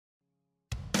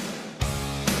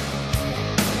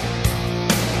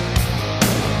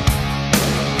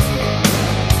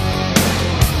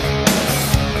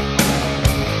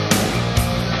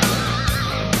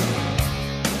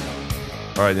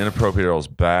All right, Inappropriate Earl's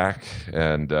back,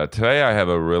 and today I have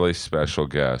a really special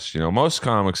guest. You know, most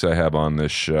comics I have on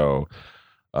this show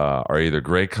are either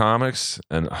great comics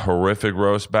and horrific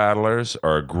roast battlers,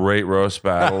 or great roast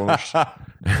battlers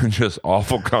and just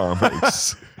awful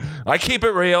comics. I keep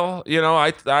it real. You know,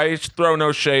 I throw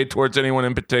no shade towards anyone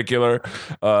in particular.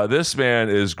 This man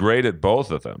is great at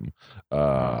both of them.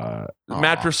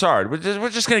 Matt Broussard. We're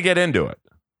just going to get into it.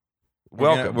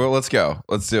 Welcome. Well, let's go.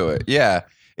 Let's do it. Yeah.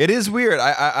 It is weird.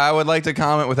 I would like to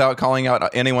comment without calling out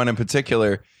anyone in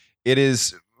particular. It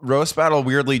is roast battle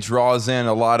weirdly draws in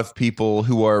a lot of people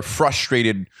who are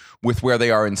frustrated with where they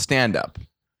are in stand-up.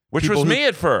 Which was me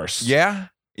at first. Yeah.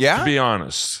 To be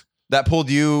honest. That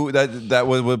pulled you. That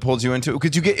what pulled you into it,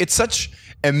 because you get it's such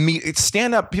it's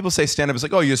stand-up. People say stand-up is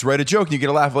like, oh, you just write a joke and you get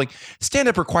a laugh. Like,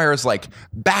 stand-up requires like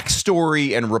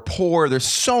backstory and rapport. There's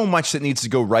so much that needs to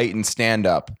go right in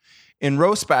stand-up. In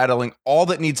roast battling, all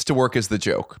that needs to work is the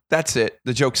joke. That's it.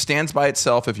 The joke stands by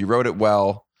itself. If you wrote it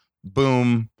well,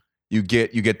 boom, you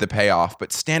get the payoff.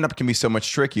 But stand-up can be so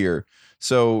much trickier.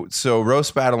 So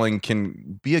roast battling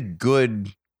can be a good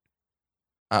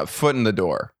foot in the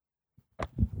door.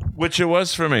 Which it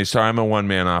was for me. So I'm a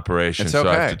one-man operation. It's So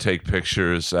I have okay. to take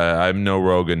pictures. I'm no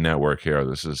Rogan Network here.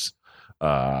 This is...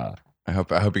 I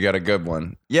hope you got a good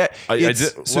one. Yeah. I did,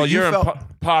 so you're you felt,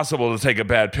 impossible to take a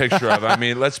bad picture of. I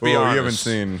mean, let's be honest. You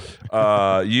haven't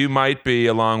seen. You might be,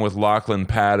 along with Lachlan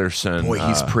Patterson. Boy,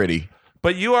 he's pretty.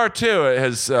 But you are too. It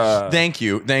has. Thank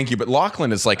you. But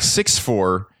Lachlan is like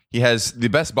 6'4". He has the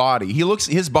best body.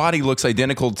 His body looks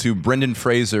identical to Brendan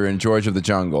Fraser in George of the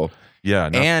Jungle. Yeah.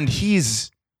 No, And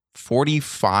he's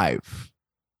 45.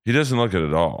 he doesn't look it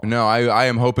at all. No,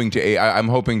 I'm hoping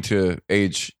to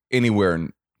age anywhere.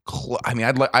 I mean,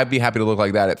 I'd be happy to look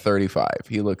like that at 35.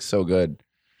 He looks so good.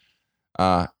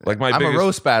 Like I'm a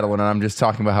roast battler, and I'm just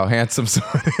talking about how handsome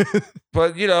someone is.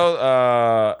 But you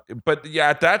know, but yeah,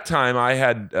 at that time I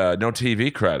had no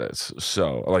TV credits,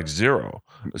 so like zero.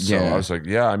 So Yeah. I was like,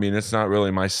 yeah, I mean, it's not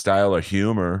really my style of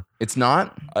humor. It's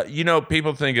not. You know,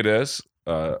 people think it is,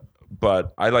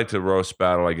 but I like to roast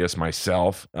battle, I guess,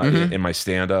 myself in my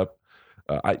stand-up.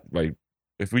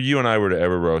 If you and I were to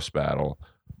ever roast battle,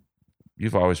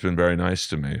 you've always been very nice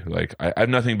to me. Like, I have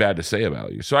nothing bad to say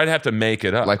about you, so I'd have to make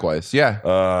it up. Likewise,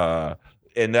 yeah.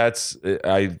 And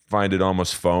I find it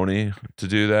almost phony to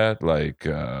do that. Like,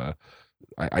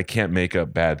 I can't make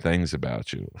up bad things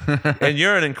about you. And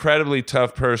you're an incredibly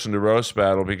tough person to roast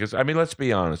battle because, I mean, let's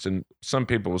be honest. And some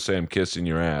people will say I'm kissing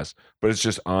your ass, but it's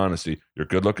just honesty. You're a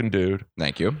good-looking dude.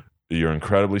 Thank you. You're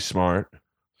incredibly smart.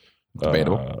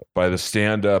 Debatable. By the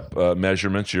stand-up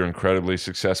measurements, you're incredibly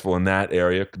successful in that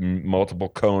area. Multiple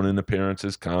Conan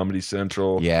appearances, Comedy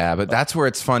Central. Yeah, but that's where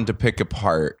it's fun to pick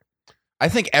apart. I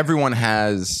think everyone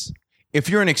has. If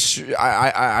you're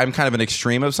I'm kind of an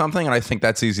extreme of something, and I think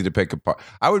that's easy to pick apart.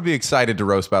 I would be excited to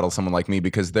roast battle someone like me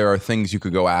because there are things you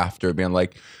could go after, being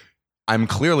like, I'm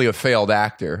clearly a failed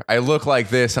actor. I look like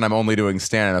this, and I'm only doing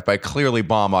stand-up. I clearly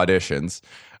bomb auditions.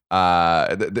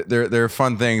 There are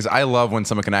fun things. I love when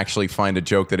someone can actually find a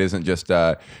joke that isn't just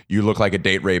you look like a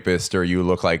date rapist or you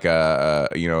look like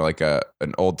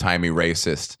an old timey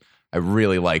racist. I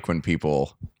really like when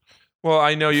people Well,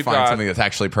 I know you've find got something that's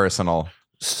actually personal.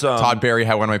 some. Todd Barry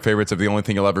had one of my favorites of The Only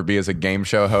Thing You'll Ever Be as a game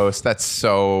show host. That's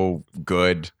so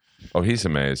good. Oh, he's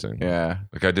amazing. Yeah.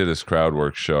 Like, I did this crowd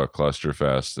work show at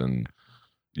Clusterfest, and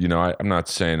you know, I'm not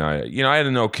saying I had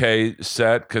an okay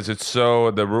set because it's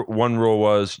so. One rule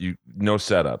was no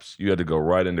setups. You had to go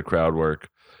right into crowd work,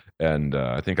 and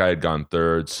I think I had gone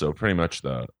third, so pretty much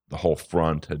the whole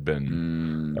front had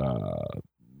been,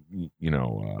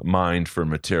 mined for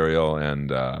material,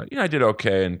 and I did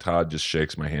okay. And Todd just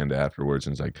shakes my hand afterwards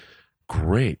and is like,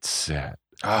 "Great set."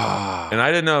 And I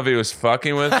didn't know if he was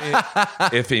fucking with me,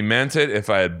 if he meant it, if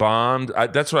I had bombed.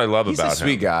 That's what I love He's about a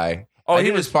sweet him. guy. Oh, I he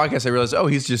did was this podcast. I realized,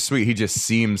 he's just sweet. He just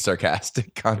seems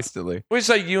sarcastic constantly. Well, it's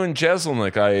like you and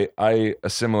Jeselnik. I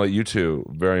assimilate you two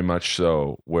very much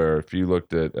so. Where if you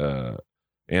looked at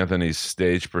Anthony's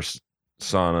stage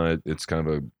persona, it's kind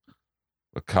of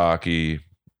a cocky,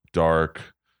 dark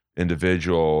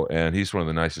individual, and he's one of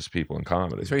the nicest people in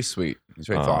comedy. He's very sweet. He's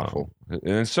very thoughtful.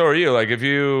 And so are you. Like, if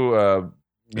you,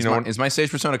 Is my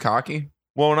stage persona cocky?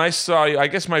 Well, when I saw you, I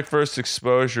guess my first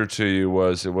exposure to you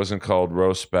was, it wasn't called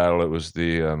Roast Battle. It was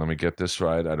the, let me get this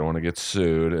right, I don't want to get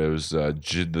sued. It was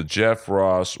the Jeff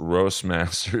Ross Roast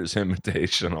Masters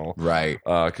Invitational. Right.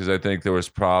 Because I think there was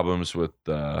problems with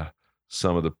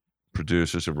some of the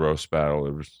producers of Roast Battle.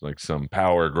 There was like some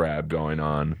power grab going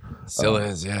on. Still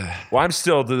is, yeah. Well, I'm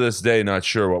still to this day not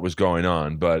sure what was going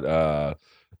on, but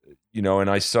and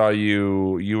I saw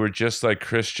you were just like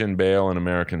Christian Bale in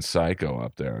American Psycho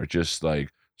up there, just like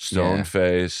stone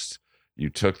faced. You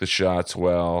took the shots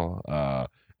well,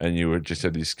 and you were just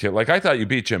had these kids. Like I thought you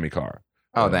beat Jimmy Carr.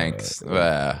 Oh, thanks.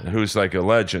 Who's like a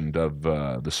legend of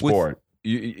the sport.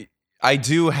 I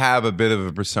do have a bit of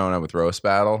a persona with roast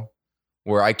battle,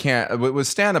 where I can't. With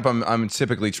stand up, I'm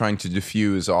typically trying to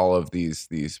diffuse all of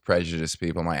these prejudice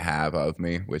people might have of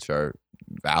me, which are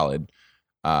valid.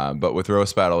 But with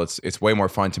roast battle, it's way more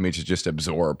fun to me to just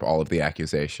absorb all of the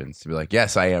accusations. To be like,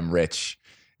 yes, I am rich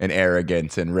and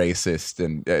arrogant and racist,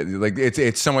 and like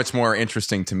it's so much more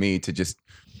interesting to me to just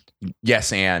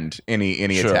yes and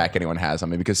any attack anyone has on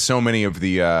me, because so many of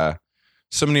the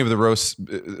roasts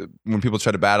when people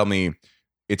try to battle me,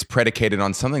 it's predicated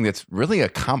on something that's really a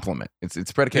compliment.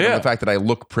 It's predicated on the fact that I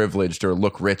look privileged or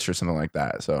look rich or something like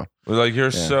that. So like you're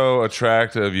so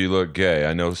attractive, you look gay.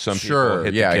 I know some people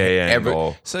hit the gay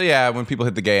angle. So when people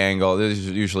hit the gay angle, there's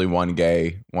usually one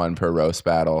per roast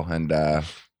battle, and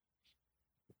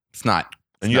it's not.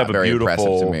 And you have very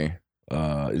impressive to me.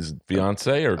 Is it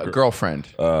fiance or girlfriend?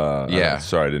 Sorry,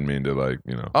 I didn't mean to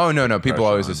Oh no, people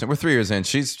always assume we're 3 years in.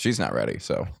 She's not ready.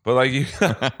 So, but like you,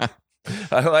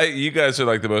 I like you guys are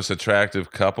like the most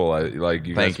attractive couple. I like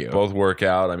you guys both work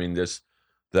out. I mean,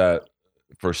 that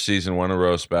for season 1 of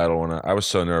Roast Battle, when I was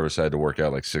so nervous, I had to work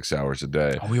out like 6 hours a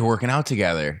day. Oh, we were working out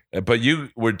together. But you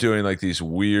were doing like these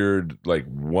weird, like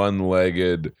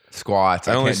one-legged squats.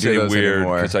 I only say weird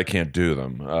because I can't do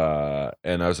them.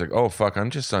 And I was like, oh fuck,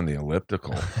 I'm just on the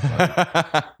elliptical,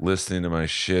 like, listening to my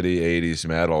shitty 80s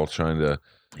metal, trying to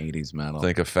 80s metal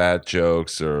think of fat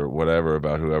jokes or whatever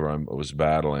about whoever I was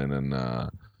battling, and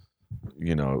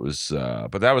it was.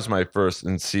 But that was my first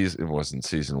in season. It wasn't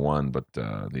season 1, but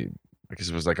because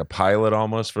it was like a pilot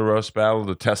almost for Roast Battle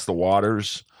to test the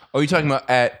waters. Oh, you're talking about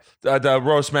at the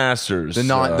Roast Masters, the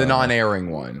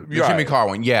non-airing one, the Jimmy Carr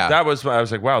one. Yeah, that was. I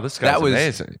was like, wow, this guy's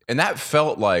amazing. And that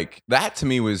felt like that to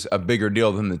me was a bigger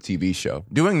deal than the TV show.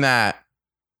 Doing that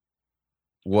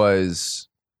was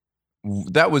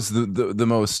the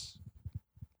most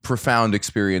profound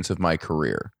experience of my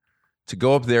career. To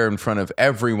go up there in front of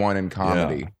everyone in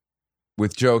comedy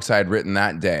with jokes I had written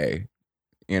that day.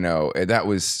 That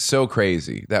was so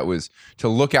crazy. That was to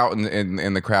look out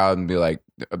in the crowd and be like,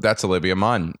 "That's Olivia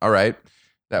Munn." All right,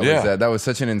 that was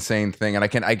such an insane thing, and I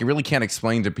really can't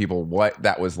explain to people what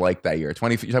that was like that year. You're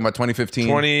talking about 2015.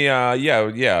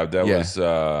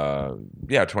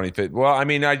 2015. Well, I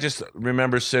mean, I just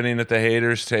remember sitting at the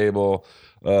haters table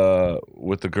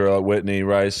with the girl at Whitney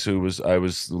Rice, we were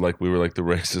like the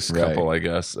racist couple, I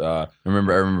guess. I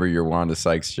remember your Wanda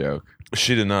Sykes joke.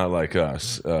 She did not like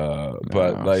us,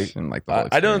 but like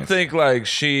I don't think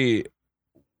it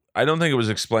was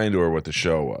explained to her what the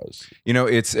show was.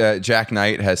 It's Jack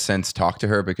Knight has since talked to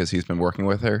her because he's been working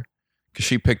with her, because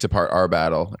she picked apart our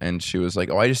battle and she was like,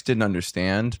 "Oh, I just didn't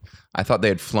understand. I thought they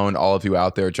had flown all of you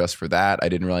out there just for that. I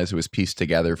didn't realize it was pieced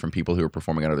together from people who were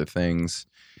performing on other things."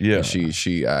 Yeah, and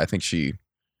she I think she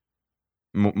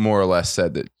more or less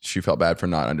said that she felt bad for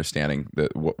not understanding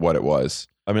what it was.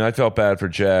 I mean, I felt bad for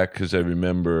Jack because I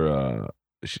remember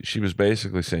she was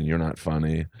basically saying, "You're not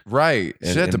funny." Right. She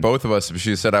said to both of us,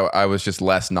 she said I was just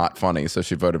less not funny, so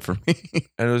she voted for me.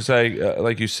 And it was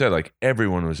like you said, like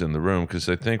everyone was in the room because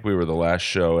I think we were the last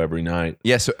show every night.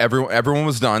 Yeah, so everyone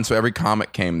was done, so every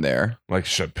comic came there. Like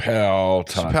Chappelle,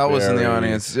 Todd Chappelle was Berry, in the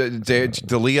audience.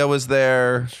 D'Elia was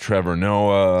there. Trevor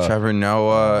Noah.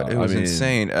 It was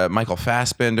insane. Michael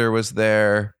Fassbender was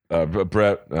there. Not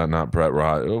Brett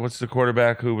Rogers. What's the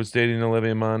quarterback who was dating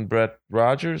Olivia Munn? Brett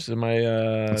Rogers?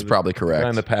 That's probably correct.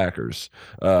 And the Packers.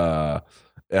 For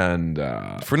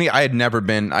me, I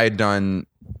had done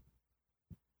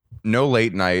no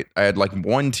late night. I had like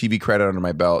one TV credit under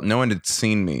my belt. No one had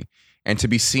seen me. And to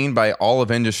be seen by all of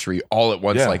industry all at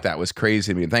once like that was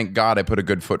crazy to me. Thank God I put a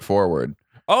good foot forward.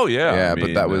 Oh yeah, yeah,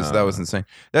 but that was insane.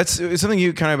 That's something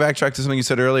you kind of backtrack to something you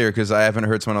said earlier, because I haven't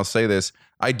heard someone else say this.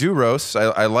 I do roasts.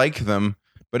 I like them,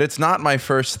 but it's not my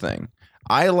first thing.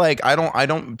 I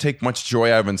don't take much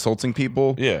joy out of insulting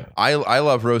people. Yeah, I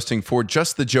love roasting for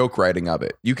just the joke writing of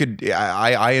it.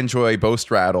 I enjoy Boast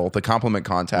Rattle, the compliment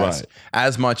contest,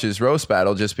 as much as Roast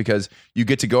Battle, just because you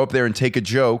get to go up there and take a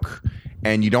joke,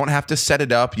 and you don't have to set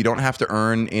it up. You don't have to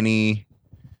earn any.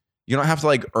 You don't have to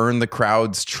like earn the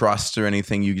crowd's trust or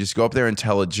anything. You just go up there and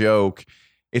tell a joke.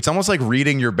 It's almost like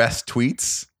reading your best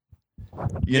tweets.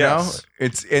 You know?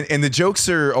 It's and the jokes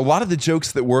are, a lot of the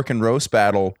jokes that work in Roast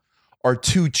Battle are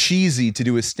too cheesy to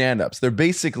do as stand-ups. They're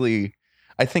basically,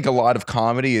 I think a lot of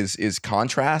comedy is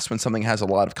contrast, when something has a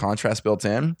lot of contrast built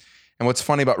in. And what's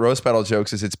funny about Roast Battle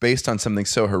jokes is it's based on something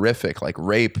so horrific like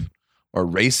rape or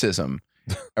racism.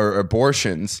 or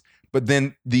abortions, but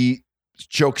then the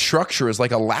joke structure is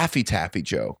like a Laffy Taffy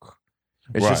joke.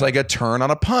 It's just Right. like a turn on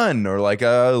a pun or like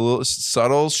a little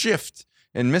subtle shift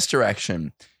and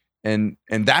misdirection. And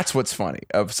that's what's funny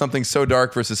of something so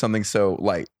dark versus something so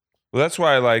light. Well, that's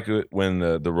why I like it when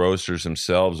the roasters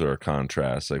themselves are a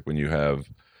contrast. Like when you have,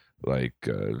 like,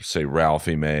 say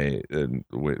Ralphie May, and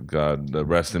God,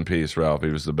 rest in peace,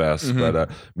 Ralphie was the best. Mhm. But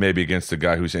maybe against a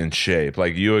guy who's in shape,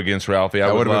 like you against Ralphie, I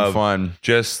That would would have love been fun.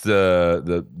 just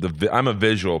I'm a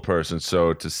visual person,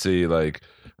 so to see like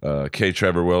K.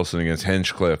 Trevor Wilson against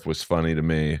Hinchcliffe was funny to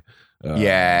me.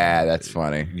 Yeah, that's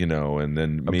funny. You know, and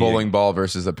then A bowling ball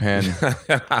versus a pin.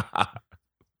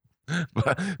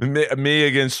 But me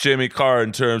against Jimmy Carr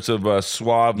in terms of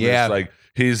suaveness, Yeah. like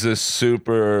he's a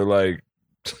super like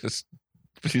just,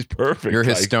 he's perfect. You're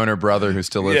his like, stoner brother who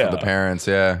still lives with Yeah. the parents.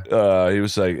 Yeah. he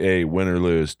was like, "Hey, win or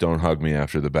lose, don't hug me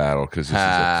after the battle because this is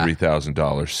a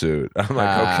 $3,000 suit." I'm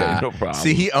like, "Okay, no problem."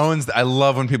 See, he owns. I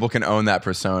love when people can own that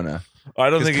persona. I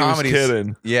don't 'cause think he was comedy's-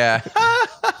 kidding, Yeah.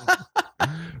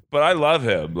 but I love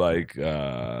him. Like,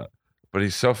 but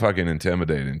he's so fucking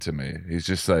intimidating to me. He's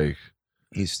just like,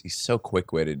 he's so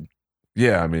quick witted.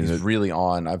 yeah. I mean, He's really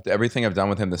on. Everything I've done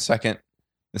with him. The second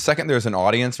there's an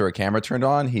audience or a camera turned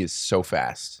on, he is so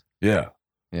fast. yeah.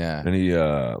 Yeah. And he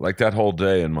like that whole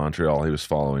day in Montreal, he was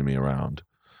following me around,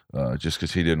 just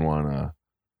because he didn't want to.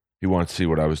 He wanted to see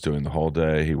what I was doing the whole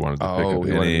day. He wanted to pick up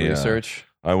we wanted any to research.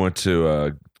 I went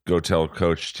to go tell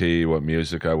Coach T what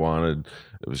music I wanted.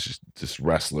 It was just this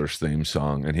wrestler's theme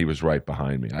song, and he was right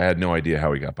behind me. I had no idea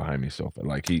how he got behind me so far.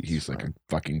 Like he's like a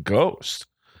fucking ghost.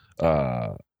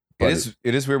 But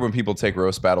It is weird when people take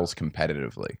roast battles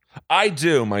competitively. I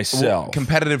do myself.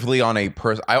 Competitively on a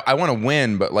person. I want to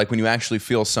win, but like when you actually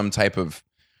feel some type of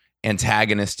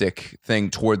antagonistic thing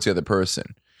towards the other person.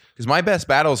 Because my best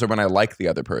battles are when I like the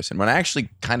other person. When I actually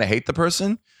kind of hate the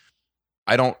person,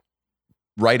 I don't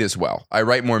write as well. I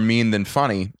write more mean than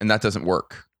funny, and that doesn't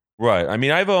work. Right. I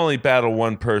mean, I've only battled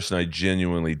one person I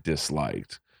genuinely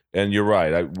disliked. And you're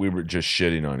right. We were just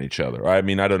shitting on each other. I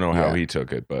mean, I don't know how Yeah. he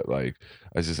took it, but like,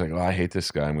 I was just like, oh, I hate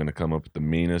this guy. I'm going to come up with the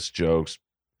meanest jokes.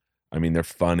 I mean, they're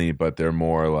funny, but they're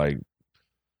more like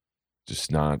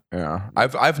just not. Yeah,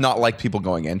 I've not liked people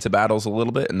going into battles a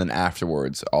little bit, and then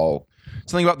afterwards,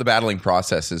 something about the battling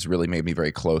process has really made me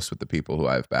very close with the people who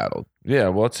I've battled. Yeah.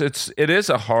 Well, it is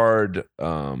a hard.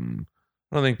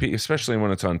 I don't think, especially when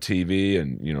it's on TV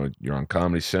and you know you're on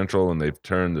Comedy Central and they've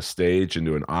turned the stage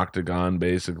into an octagon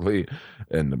basically,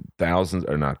 and thousands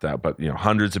or not that, but you know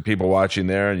hundreds of people watching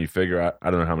there, and you figure out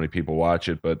I don't know how many people watch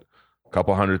it, but a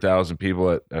couple 100,000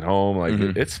 people at home, like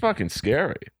Mhm. it's fucking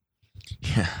scary.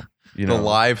 Yeah, You know, the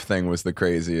live thing was the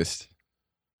craziest.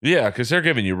 yeah, because they're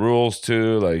giving you rules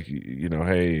too, like you know,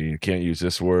 hey, you can't use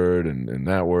this word and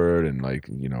that word, and like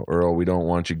you know, Earl, we don't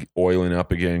want you oiling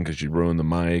up again because you ruined the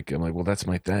mic. I'm like, well, that's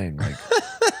my thing. Like,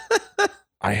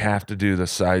 I have to do the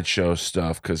sideshow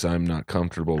stuff because I'm not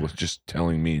comfortable with just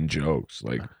telling mean jokes.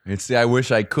 Like, I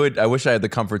wish I could. I wish I had the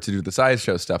comfort to do the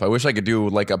sideshow stuff. I wish I could do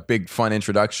like a big fun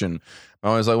introduction.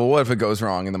 I was like, well, what if it goes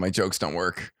wrong and then my jokes don't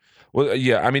work? well,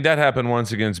 yeah, I mean that happened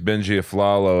once against Benji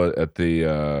Aflalo at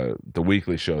the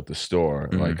weekly show at the store.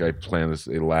 Mhm. Like I planned this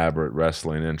elaborate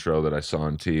wrestling intro that I saw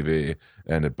on TV,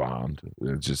 and it bombed.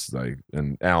 It's just like,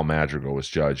 and Al Madrigal was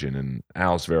judging, and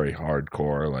Al's very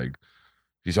hardcore. Like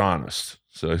he's honest,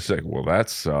 so he's like, "Well, that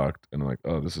sucked," and I'm like,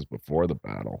 "Oh, this is before the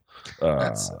battle."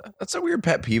 That's a weird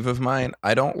pet peeve of mine.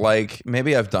 I don't like.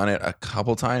 Maybe I've done it a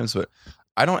couple times, but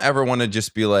I don't ever want to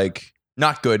just be like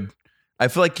not good. I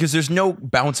feel like because there's no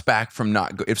bounce back from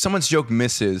not good. If someone's joke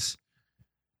misses,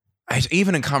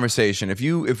 even in conversation, if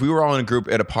we were all in a group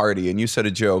at a party and you said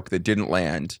a joke that didn't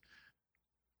land,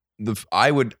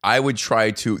 I would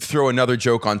try to throw another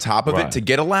joke on top of Right. it to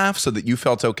get a laugh so that you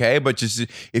felt okay. But just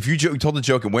if you told the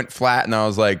joke and went flat and I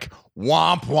was like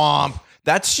womp womp,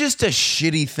 that's just a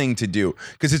shitty thing to do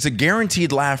because it's a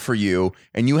guaranteed laugh for you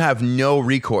and you have no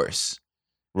recourse.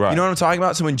 Right. You know what I'm talking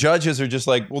about? So when judges are just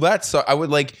like, well, that's, I would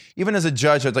like, even as a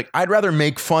judge, I'd rather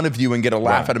make fun of you and get a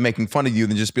laugh Right. out of making fun of you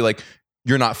than just be like,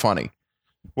 you're not funny.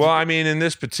 Well, I mean, in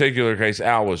this particular case,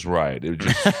 Al was right. It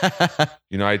was just,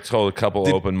 you know, I told a couple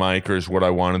open micers what I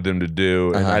wanted them to do,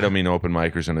 and Uh-huh. I don't mean open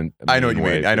micers in a I know what you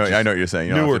way, mean. I know just what you're saying.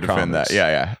 You don't newer have to defend comics. that.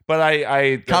 Yeah. But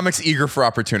I Comics eager for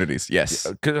opportunities. Yes.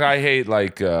 because I hate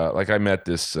like I met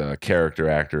this character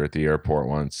actor at the airport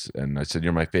once, and I said,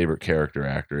 "You're my favorite character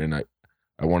actor," and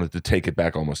I wanted to take it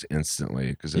back almost instantly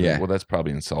because Yeah. well, that's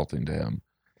probably insulting to him.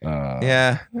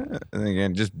 Yeah. And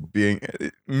again, just being,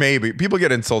 maybe people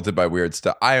get insulted by weird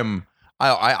stuff.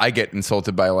 I get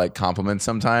insulted by like compliments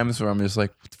sometimes where I'm just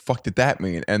like, what the fuck did that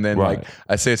mean? And then Right. like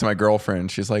I say it to my girlfriend.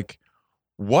 She's like,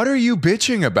 what are you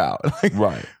bitching about? Like,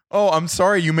 Right. oh, I'm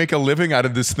sorry you make a living out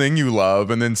of this thing you love,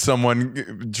 and then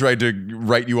someone tried to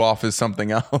write you off as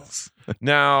something else.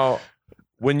 Now,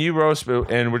 when you roast,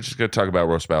 and we're just going to talk about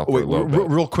roast battle for Wait, a little bit.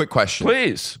 real quick question.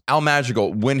 Please. Al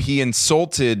Madrigal, when he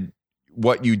insulted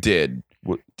what you did,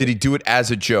 did he do it as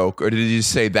a joke, or did he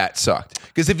just say that sucked?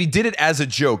 Because if he did it as a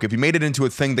joke, if he made it into a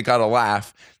thing that got a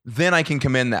laugh, then I can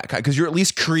commend that, because you're at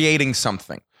least creating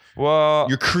something. Well,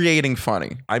 You're creating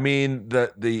funny. I mean,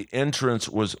 the entrance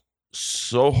was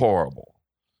so horrible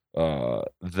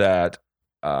that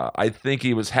I think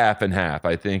he was half and half.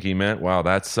 I think he meant, wow,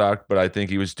 that sucked, but I think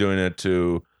he was doing it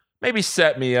to maybe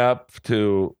set me up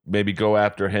to maybe go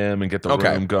after him and get the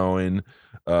room going.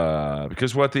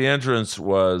 Because what the entrance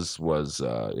was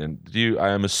I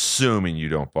am assuming you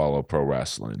don't follow pro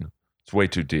wrestling. It's way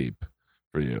too deep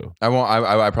for you. I won't.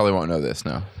 I probably won't know this.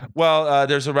 No. Well,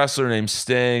 there's a wrestler named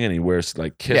Sting, and he wears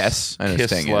like Kiss. Yes, I know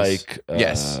Kiss Sting like.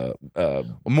 Yes.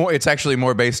 More. It's actually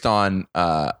more based on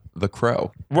the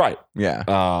Crow. Right. Yeah.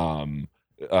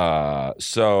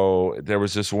 So there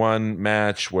was this one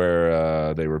match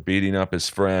where they were beating up his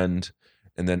friend,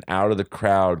 and then out of the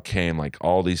crowd came like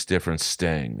all these different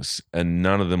Stings, and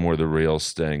none of them were the real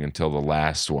Sting until the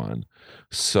last one.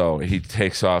 So he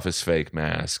takes off his fake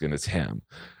mask, and it's him.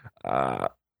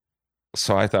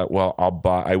 So I thought, well, I'll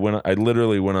buy. I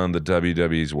literally went on the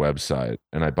WWE's website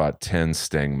and I bought 10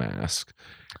 Sting masks,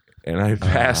 and I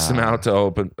passed them out to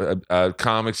open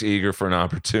comics eager for an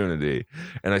opportunity.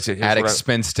 And I said, at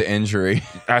expense to injury.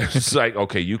 I was like,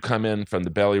 okay, you come in from the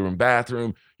belly room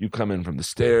bathroom, you come in from the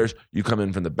stairs, you come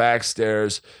in from the back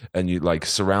stairs, and you like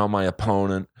surround my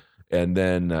opponent, and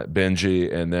then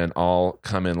Benji, and then I'll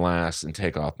come in last and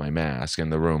take off my mask,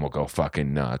 and the room will go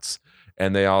fucking nuts.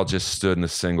 And they all just stood in a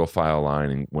single file line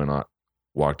and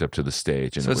walked up to the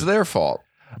stage. And So it's their fault.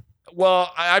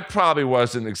 well, I probably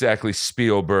wasn't exactly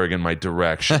Spielberg in my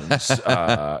directions,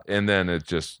 and then it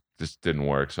just didn't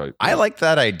work. So I like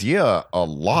that idea a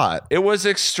lot. it was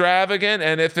extravagant,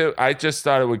 and I just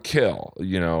thought it would kill,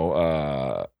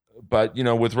 But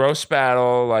with roast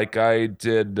battle, like I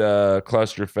did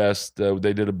Clusterfest,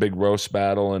 they did a big roast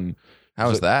battle, and How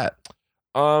was that?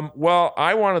 well,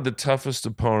 I wanted the toughest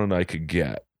opponent I could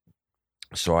get.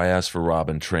 So I asked for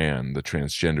Robin Tran, the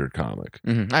transgendered comic.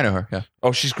 Mm-hmm. I know her. Yeah.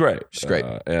 Oh, she's great. She's great.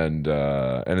 And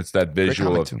it's that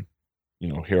visual of,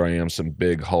 here I am, some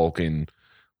big hulking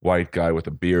white guy with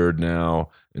a beard now,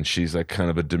 and she's like kind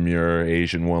of a demure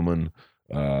Asian woman.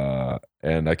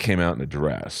 And I came out in a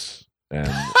dress,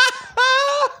 and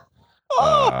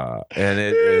and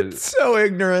it's so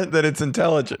ignorant that it's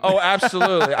intelligent. Oh,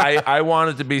 absolutely. I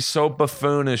wanted to be so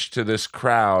buffoonish to this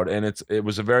crowd, and it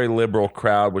was a very liberal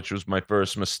crowd, which was my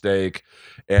first mistake,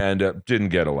 and didn't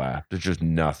get a laugh. There's just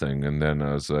nothing. And then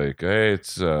I was like, hey,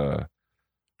 it's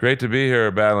great to be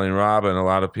here battling Robin. A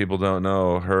lot of people don't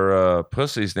know her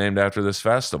pussy's named after this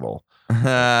festival.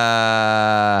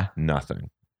 Nothing.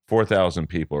 4,000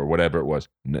 people or whatever it was.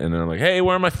 And then I'm like, hey,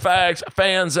 where are my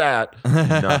fans at?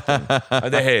 Nothing.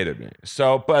 And they hated me.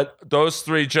 So, but those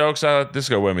 3 jokes, I thought, this is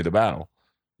going to win me the battle.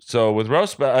 So with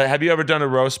roast battle, have you ever done a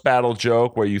roast battle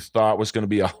joke where you thought was going to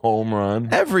be a home run?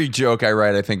 Every joke I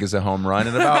write, I think, is a home run.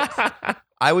 And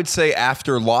I would say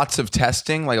after lots of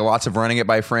testing, like lots of running it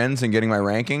by friends and getting my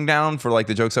ranking down for like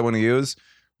the jokes I want to use,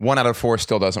 1 out of 4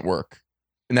 still doesn't work.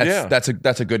 And that's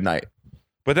a good night.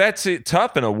 But that's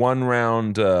tough in a 1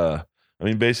 round.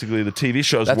 Basically, the TV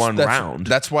show's one round.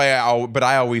 That's why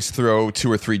I always throw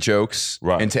 2 or 3 jokes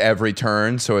into every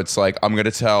turn. So it's like I'm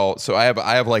gonna tell. So I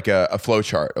have like a flow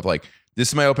chart of like, this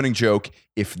is my opening joke.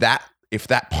 If that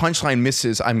punchline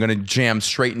misses, I'm gonna jam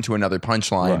straight into another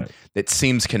punchline that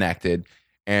seems connected,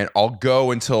 and I'll go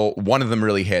until one of them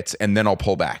really hits, and then I'll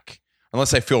pull back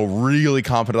unless I feel really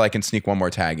confident I can sneak one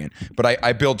more tag in. But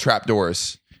I build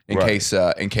trapdoors. In case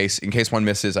one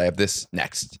misses, I have this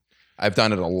next. I've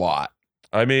done it a lot.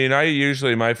 I mean,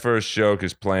 my first joke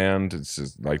is planned. It's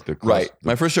just like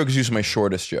My first joke is usually my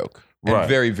shortest joke and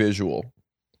very visual.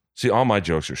 See, all my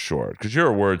jokes are short because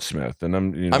you're a wordsmith, and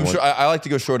I'm sure I like to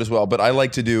go short as well, but I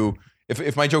like to do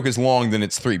if my joke is long, then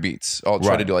it's 3 beats. I'll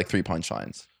try to do like 3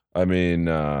 punchlines. I mean,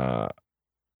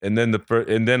 and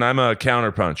then I'm a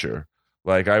counter puncher.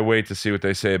 Like I wait to see what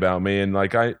they say about me, and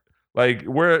like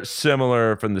we're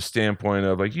similar from the standpoint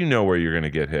of like where you're gonna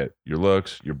get hit, your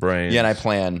looks, your brain. Yeah, and I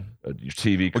plan your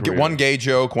TV career. We'll get 1 gay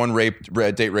joke, 1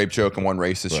 date rape joke, and 1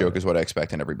 racist joke is what I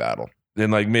expect in every battle. Then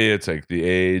like me, it's like the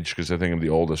age because I think I'm the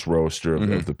oldest roaster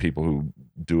of the people who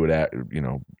do it at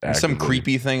Some actively.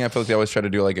 creepy thing. I feel like they always try to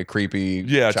do like a creepy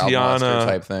child Tiana monster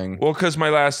type thing. Well, because my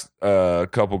last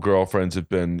couple girlfriends have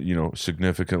been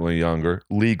significantly younger,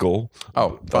 legal.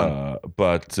 Oh, fun.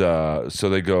 But so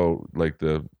they go like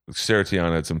Sarah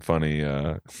Tiana had some funny.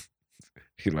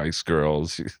 He likes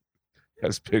girls. He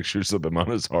has pictures of them on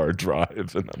his hard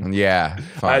drive, and Yeah,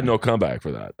 I had no comeback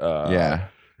for that. Yeah.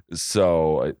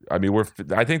 So I mean,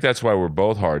 I think that's why we're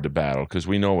both hard to battle because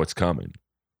we know what's coming.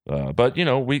 But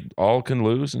we all can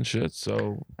lose and shit.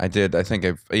 So I did. I think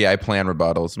I plan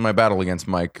rebuttals. My battle against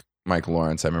Mike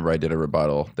Lawrence. I remember I did a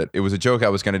rebuttal that it was a joke I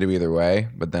was going to do either way,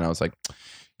 but then I was like,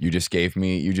 you just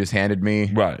handed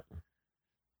me right.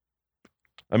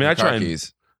 I mean, I try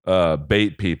keys. and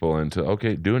bait people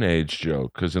into do an age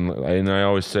joke because and I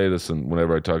always say this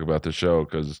whenever I talk about the show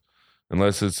because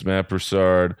unless it's Matt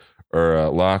Broussard or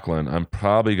Lachlan, I'm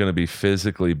probably going to be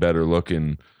physically better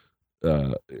looking.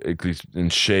 At least in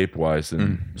shape wise,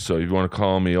 and so if you want to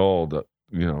call me old,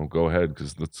 go ahead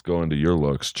because let's go into your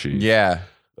looks, Chief. Yeah.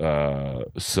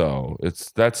 So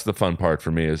that's the fun part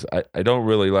for me is I don't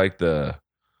really like the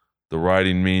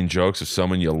writing mean jokes of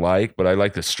someone you like, but I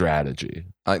like the strategy.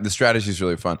 The strategy is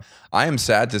really fun. I am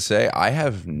sad to say I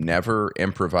have never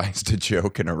improvised a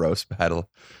joke in a roast battle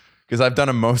because I've done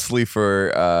them mostly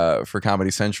for Comedy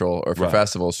Central or for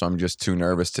festivals, so I'm just too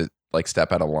nervous to like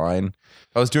step out of line.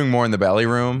 If I was doing more in the belly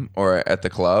room or at the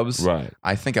clubs, right?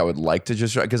 I think I would like to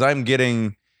just because I'm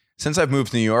getting since I've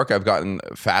moved to New York, I've gotten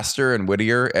faster and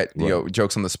wittier at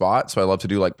jokes on the spot. So I love to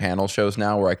do like panel shows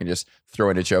now where I can just throw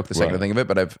in a joke the second I think of it.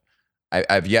 But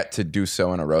I've yet to do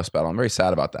so in a roast battle. I'm very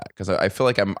sad about that because I feel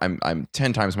like I'm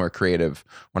 10 times more creative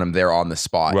when I'm there on the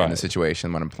spot in the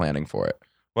situation when I'm planning for it.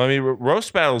 Well, I mean,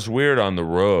 roast battle's weird on the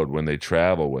road when they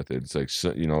travel with it. It's like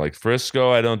like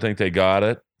Frisco. I don't think they got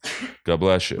it. God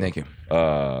bless you. Thank you.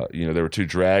 There were two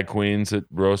drag queens at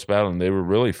roast battle, and they were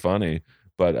really funny.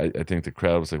 But I think the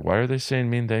crowd was like, "Why are they saying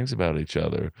mean things about each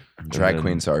other?" Drag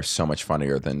queens are so much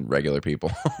funnier than regular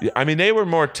people. Yeah, I mean, they were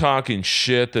more talking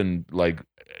shit than like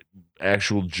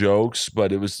actual jokes,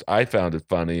 but I found it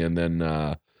funny. And then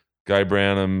Guy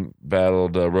Branum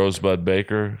battled Rosebud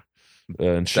Baker,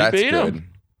 and she beat him.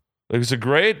 It was a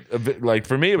great, like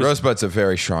for me, it was Rosebud's a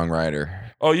very strong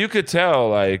writer. Oh, you could tell,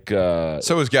 like so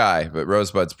is Guy, but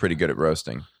Rosebud's pretty good at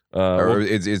roasting.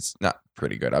 It's not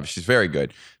pretty good. Obviously, she's very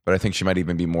good, but I think she might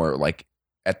even be more like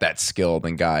at that skill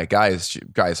than Guy. Guy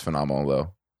is phenomenal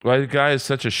though. Well, the guy is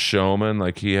such a showman.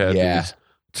 Like he had these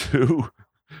two,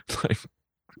 like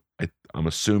I'm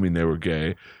assuming they were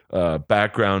gay,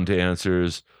 background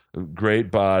dancers,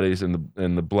 great bodies, and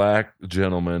the black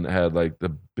gentleman had like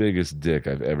the biggest dick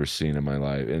I've ever seen in my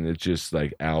life, and it's just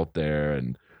like out there.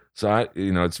 And so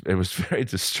it was very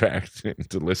distracting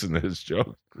to listen to his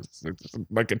joke. It's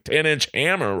like a 10-inch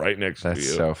hammer right next to you.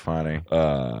 That's so funny.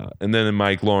 And then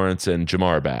Mike Lawrence and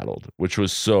Jamar battled, which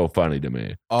was so funny to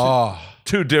me. Oh,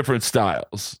 two different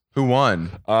styles. Who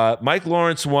won? Mike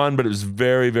Lawrence won, but it was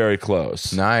very, very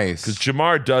close. Nice. Because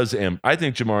Jamar does I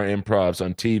think Jamar improvs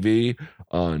on TV,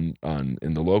 on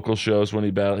in the local shows when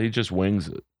he battles. He just wings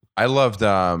it. I loved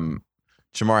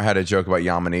Jamar had a joke about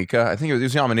Yamanika. I think it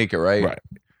was Yamanika, right? Right.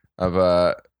 Of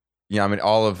all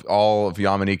of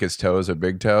Yamanika's toes are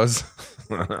big toes.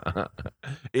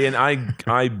 And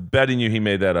I betting you he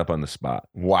made that up on the spot.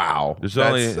 Wow. That's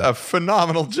a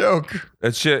phenomenal joke.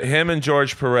 That's him and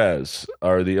George Perez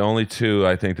are the only two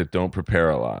I think that don't prepare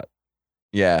a lot.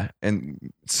 Yeah, and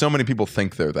so many people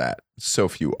think they're that. So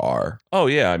few are. Oh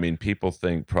yeah, I mean, people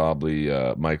think probably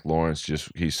Mike Lawrence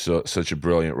he's such a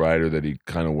brilliant writer that he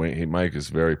kind of Mike is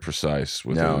very precise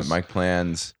with his. Mike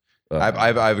plans.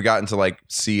 I've gotten to like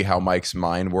see how Mike's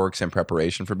mind works in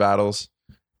preparation for battles,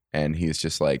 and he's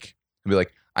just like he'll be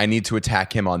like, I need to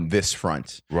attack him on this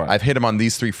front. Right. I've hit him on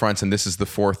these 3 fronts, and this is the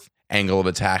 4th angle of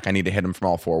attack. I need to hit him from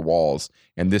all 4 walls,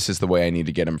 and this is the way I need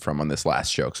to get him from on this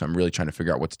last joke. So I'm really trying to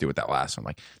figure out what to do with that last one.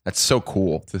 Like that's so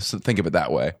cool to think of it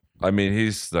that way. I mean,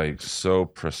 he's like so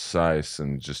precise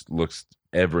and just looks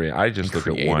I just look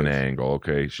at one angle.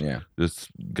 Okay, this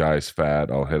guy's fat.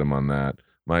 I'll hit him on that.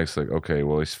 Mike's like, okay,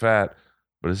 well, he's fat,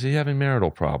 but is he having marital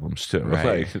problems too?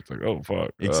 Right. Like, it's like, oh, fuck.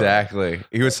 Exactly.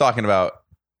 He was talking about,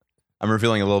 I'm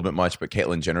revealing a little bit much, but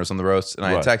Caitlyn Jenner's on the roast. And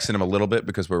I texted him a little bit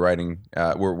because we're writing,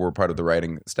 we're part of the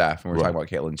writing staff, and we're talking about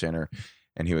Caitlyn Jenner.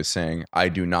 And he was saying, I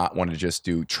do not want to just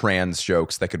do trans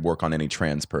jokes that could work on any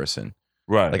trans person.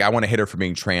 Right. Like, I want to hit her for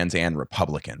being trans and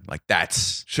Republican. Like,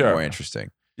 that's more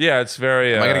interesting. Yeah, it's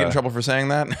very. Am I going to get in trouble for saying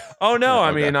that? Oh, no.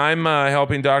 I mean, I'm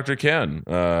helping Dr. Ken.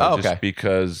 Okay. Just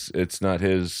because it's not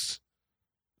his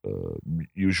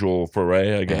usual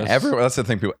foray, I guess. That's the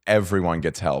thing. Everyone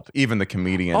gets help. Even the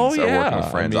comedians Oh, are working yeah.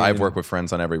 with friends. I mean- I've worked with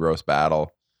friends on every roast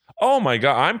battle. Oh my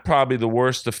god, I'm probably the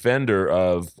worst offender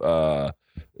of. But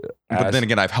as- then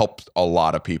again, I've helped a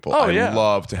lot of people. Oh, I yeah.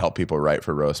 love to help people write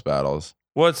for roast battles.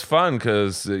 well, it's fun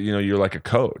because you're like a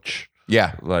coach.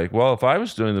 Yeah. Like, well, if I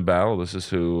was doing the battle, this is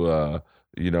who,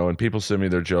 and people send me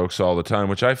their jokes all the time,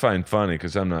 which I find funny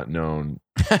because I'm not known.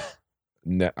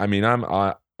 I mean,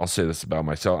 I'll say this about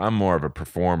myself. I'm more of a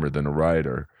performer than a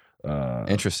writer.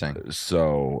 Interesting.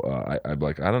 So I'm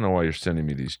like, I don't know why you're sending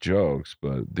me these jokes,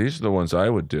 but these are the ones I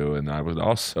would do, and I would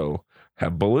also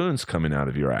have balloons coming out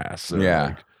of your ass. So,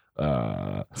 Yeah.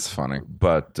 Like, It's funny.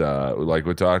 but like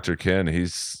with Dr. Ken,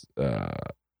 he's.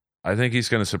 I think he's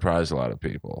going to surprise a lot of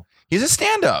people. He's a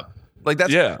stand-up. Like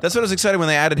that's what I was excited when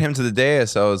they added him to the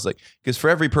dais. I was like, because for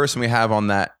every person we have on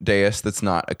that dais that's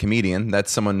not a comedian,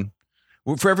 that's someone.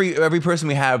 For every person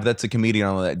we have that's a comedian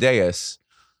on that dais,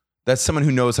 that's someone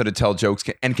who knows how to tell jokes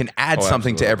and can add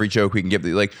something to absolutely. every joke we can give.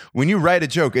 Like when you write a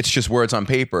joke, it's just words on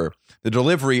paper. The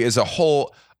delivery is a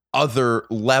whole other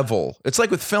level. It's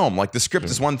like with film. Like the script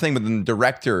is one thing, but then the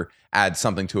director adds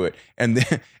something to it, and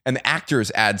the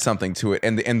actors add something to it,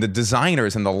 and the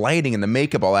designers and the lighting and the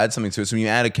makeup all add something to it. So when you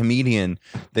add a comedian,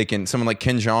 someone like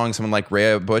Ken Jeong, someone like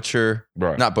Rhea Butcher,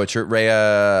 Right. not Butcher, Rhea's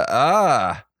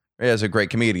a great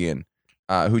comedian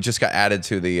who just got added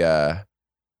to the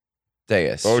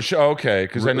dais. Oh, okay,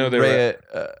 because I know they were.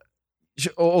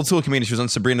 Old school comedian. She was on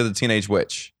Sabrina the Teenage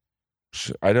Witch.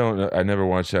 I don't know. I never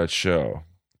watched that show.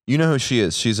 You know who she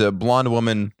is. She's a blonde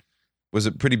woman, was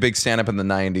a pretty big stand-up in the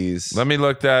 90s. Let me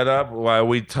look that up while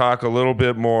we talk a little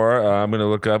bit more. I'm going to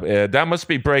look up. That must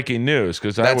be breaking news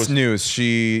because That's news.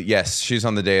 She's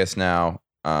on the dais now.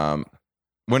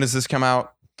 When does this come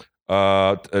out?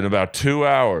 in about 2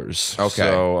 hours. Okay.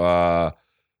 So,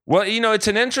 well, it's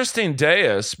an interesting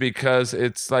dais because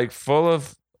it's like full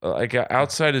of like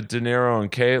outside of De Niro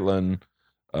and Caitlyn,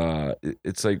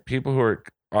 it's like people who are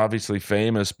obviously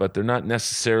famous, but they're not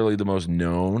necessarily the most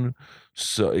known.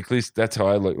 So at least that's how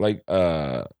I look. Like,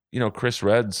 Chris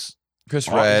Redd's Chris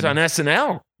he's Redd. on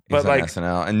SNL, He's but on like,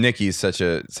 SNL. And Nikki's such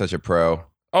a pro.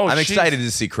 oh, I'm she's- excited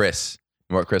to see Chris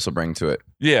and what Chris will bring to it.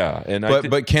 Yeah, and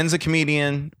But Ken's a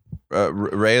comedian.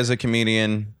 Rhea's a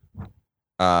comedian.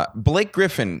 Blake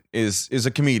Griffin is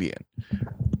a comedian.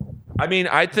 I mean,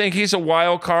 I think he's a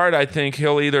wild card. I think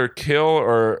he'll either kill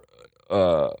or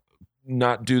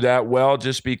not do that well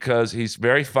just because he's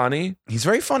very funny. He's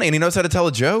very funny and he knows how to tell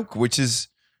a joke, which is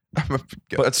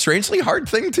a strangely hard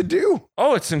thing to do.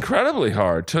 Oh, it's incredibly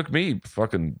hard. Took me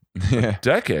fucking Yeah.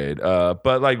 decade.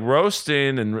 But like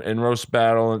roasting and roast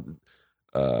battle,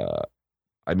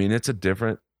 I mean, it's a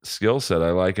different skill set.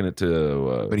 I liken it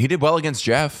to. But he did well against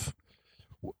Jeff.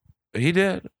 He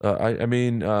did. I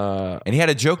mean, And he had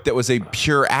a joke that was a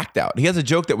pure act out. He has a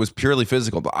joke that was purely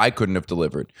physical that I couldn't have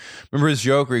delivered. Remember his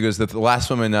joke where he goes, the last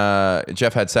woman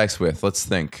Jeff had sex with, let's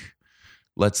think.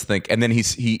 And then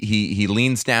he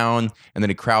leans down and then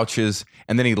he crouches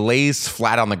and then he lays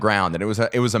flat on the ground. And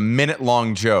it was a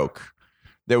minute-long joke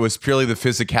that was purely the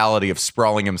physicality of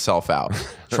sprawling himself out,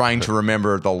 trying to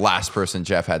remember the last person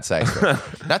Jeff had sex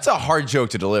with. That's a hard joke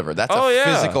to deliver. That's a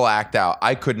physical act out.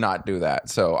 I could not do that.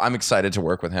 So I'm excited to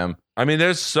work with him. I mean,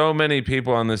 there's so many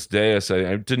people on this dais.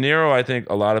 De Niro, I think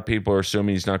a lot of people are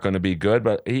assuming he's not going to be good,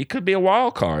 but he could be a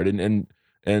wild card, and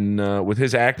with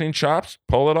his acting chops,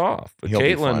 pull it off. He'll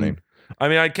be funny. I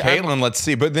mean, Caitlyn, let's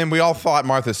see. But then we all thought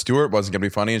Martha Stewart wasn't going to be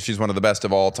funny, and she's one of the best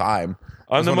of all time.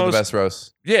 I'm one of the best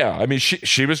roasts. Yeah, I mean,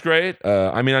 she was great.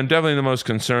 I mean, I'm definitely the most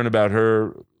concerned about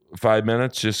her 5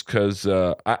 minutes, just because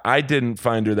I didn't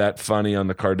find her that funny on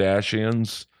the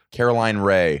Kardashians. Caroline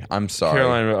Ray. I'm sorry.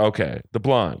 Caroline, okay, the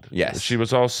blonde. Yes. she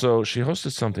was also she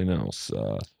hosted something else.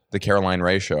 The Caroline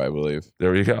Ray show, I believe.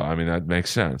 There you go. I mean, that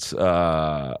makes sense.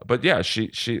 But yeah, she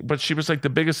was like the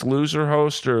Biggest Loser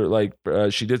host, or like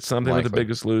she did something with the Likely.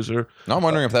 Biggest Loser. No, I'm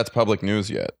wondering if that's public news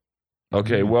yet.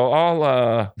 Okay, well,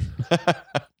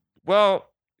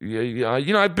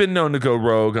 I've been known to go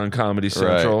rogue on Comedy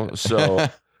Central, Right. so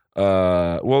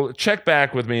well, check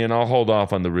back with me, and I'll hold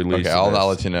off on the release. Okay, of I'll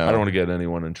this. let you know. I don't want to get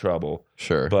anyone in trouble,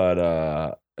 Sure.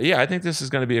 but yeah, I think this is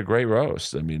going to be a great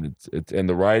roast. I mean, it's and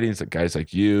the writings, like guys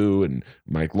like you and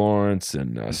Mike Lawrence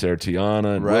and Sarah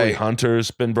Tiana and Willie Right.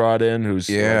 Hunter's been brought in, who's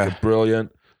like,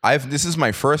 brilliant. This is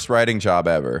my first writing job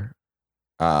ever.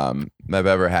 I've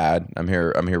ever had. I'm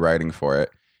here writing for it,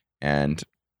 and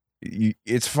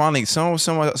it's funny. So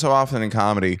often in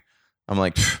comedy, I'm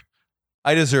like,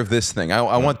 I deserve this thing.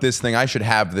 I want this thing. I should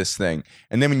have this thing.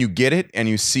 And then when you get it and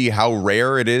you see how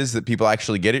rare it is that people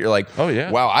actually get it, you're like, Oh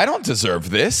yeah, wow, I don't deserve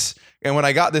this. And when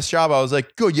I got this job, I was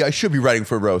like, good, yeah, I should be writing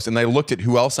for a roast. And I looked at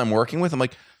who else I'm working with. I'm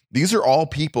like, these are all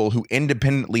people who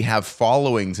independently have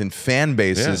followings and fan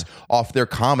bases off their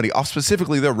comedy, off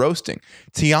specifically their roasting.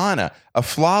 Tiana,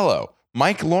 Aflalo,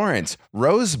 Mike Lawrence,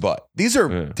 Rosebud. This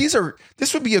would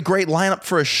be a great lineup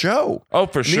for a show. Oh,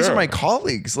 for sure. These are my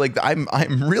colleagues. Like I'm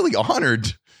really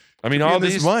honored. I mean,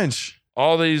 those writers.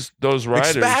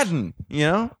 McSpadden,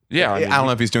 Yeah. I don't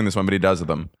know if he's doing this one, but he does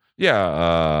them.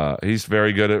 Yeah, he's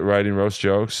very good at writing roast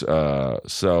jokes.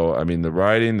 So, I mean, the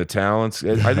writing, the talents,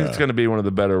 I think it's going to be one of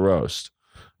the better roasts.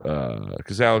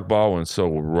 Because Alec Baldwin's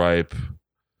so ripe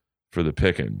for the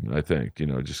picking, I think,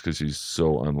 just because he's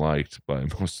so unliked by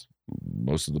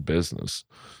most of the business,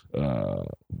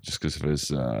 just because of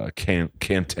his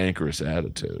cantankerous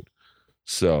attitude.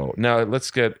 So, now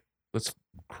let's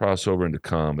cross over into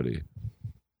comedy.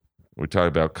 We talk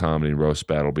about comedy and roast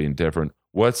battle being different.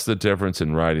 What's the difference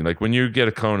in writing? Like when you get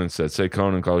a Conan set, say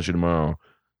Conan calls you tomorrow,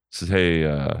 says, "Hey,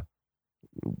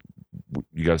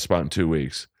 you got a spot in 2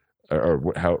 weeks," or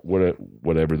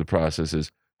whatever the process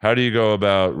is. How do you go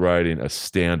about writing a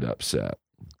stand-up set?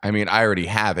 I mean, I already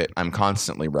have it. I'm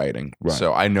constantly writing,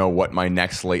 so I know what my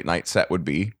next late night set would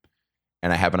be,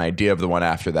 and I have an idea of the one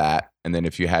after that. And then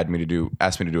if you asked me to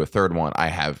do a third one, I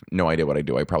have no idea what I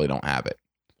do. I probably don't have it.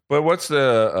 But what's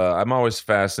I'm always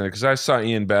fascinated because I saw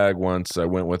Ian Bagg once. I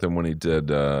went with him when he did,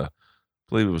 I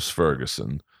believe it was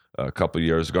Ferguson a couple of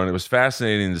years ago. And it was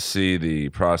fascinating to see the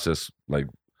process like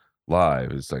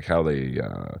live. It's like how they,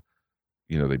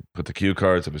 they put the cue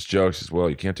cards of his jokes. He says, well,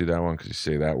 you can't do that one because you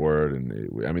say that word.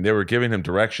 And they were giving him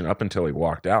direction up until he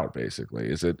walked out, basically.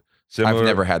 Is it similar? I've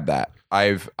never had that.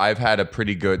 I've had a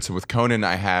pretty good, so with Conan,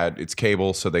 it's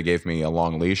cable. So they gave me a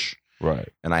long leash. Right.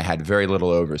 And I had very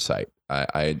little oversight.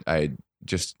 I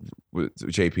just,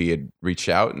 JP had reached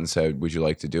out and said, would you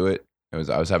like to do it? I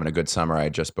was having a good summer. I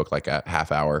had just booked like a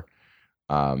half hour.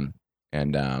 I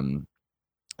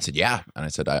said, yeah. And I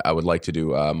said, I would like to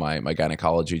do my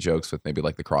gynecology jokes with maybe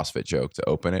like the CrossFit joke to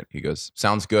open it. He goes,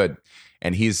 sounds good.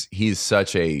 And he's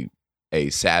such a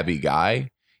savvy guy.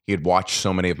 He had watched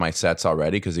so many of my sets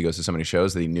already because he goes to so many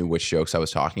shows that he knew which jokes I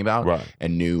was talking about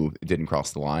and knew it didn't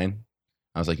cross the line.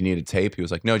 I was like, you need a tape? He was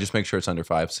like, no, just make sure it's under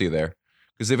 5. See you there.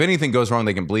 Because if anything goes wrong,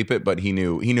 they can bleep it. But he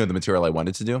knew the material I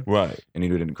wanted to do. Right. And he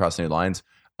knew it didn't cross any lines.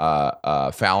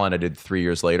 Fallon, I did 3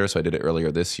 years later. So I did it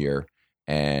earlier this year.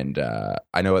 And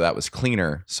I know that was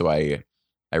cleaner. So I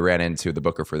ran into the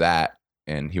booker for that.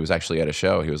 And he was actually at a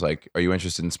show. He was like, are you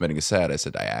interested in submitting a set? I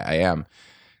said, I am.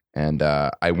 And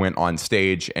I went on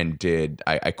stage and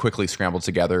I quickly scrambled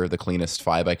together the cleanest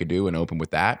 5 I could do and opened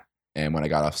with that. And when I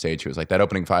got off stage, he was like, that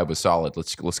opening 5 was solid.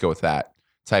 Let's go with that.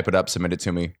 Type it up, submit it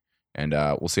to me, and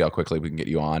we'll see how quickly we can get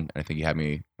you on. And I think he had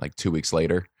me like 2 weeks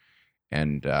later.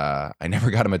 And I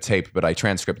never got him a tape, but I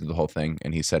transcribed the whole thing,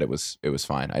 and he said it was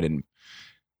fine. I didn't.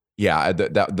 Yeah,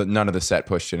 none of the set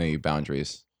pushed any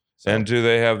boundaries. So. And do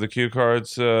they have the cue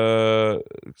cards? Because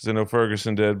I know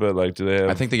Ferguson did, but like, do they have?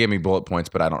 I think they gave me bullet points,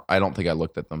 but I don't think I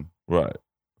looked at them. Right.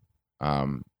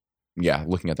 Yeah,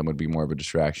 looking at them would be more of a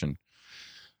distraction.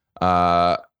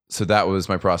 So that was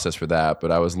my process for that, but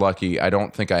I was lucky. I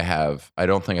don't think I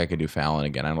could do Fallon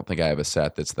again. I don't think I have a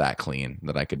set that's that clean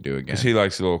that I could do again. Because he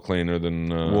likes it a little cleaner than.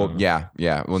 Well, yeah.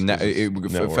 Well,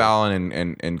 Fallon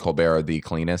and Colbert are the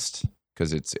cleanest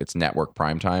because it's network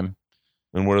primetime.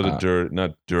 And what are the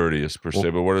not dirtiest per se,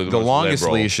 but what are the most longest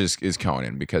liberal? leash is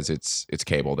Conan because it's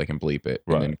cable. They can bleep it.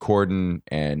 Right. And then Corden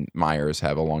and Myers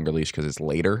have a longer leash because it's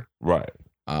later. Right.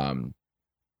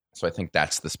 So I think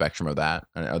that's the spectrum of that.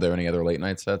 Are there any other late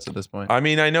night sets at this point? I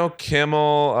mean, I know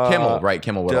Kimmel.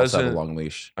 Kimmel would also have a long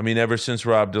leash. I mean, ever since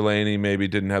Rob Delaney maybe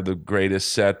didn't have the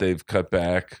greatest set, they've cut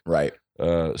back. Right.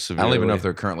 Severely. I don't even know if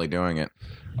they're currently doing it.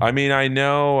 I mean, I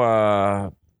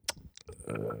know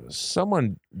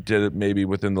someone did it maybe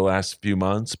within the last few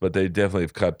months, but they definitely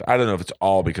have cut. I don't know if it's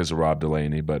all because of Rob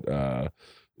Delaney, but I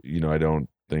don't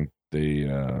think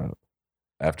they.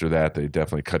 After that, they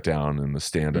definitely cut down in the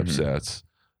stand-up sets.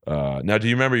 Now, do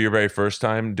you remember your very first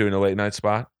time doing a late night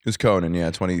spot? It was Conan,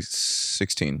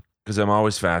 2016. Because I'm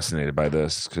always fascinated by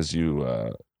this, because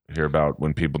you hear about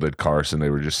when people did Carson, they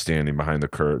were just standing behind the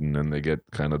curtain and they get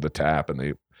kind of the tap.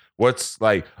 And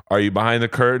are you behind the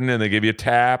curtain and they give you a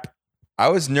tap? I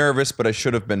was nervous, but I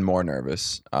should have been more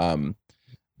nervous. I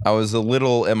was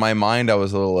in my mind, I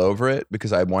was a little over it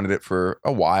because I wanted it for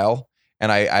a while.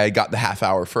 And I got the half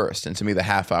hour first. And to me, the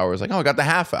half hour is like, I got the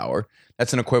half hour.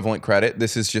 That's an equivalent credit.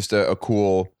 This is just a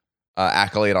cool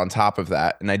accolade on top of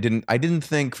that. And I didn't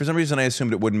think, for some reason, I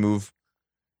assumed it wouldn't move.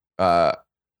 I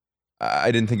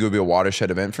didn't think it would be a watershed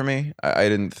event for me. I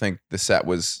didn't think the set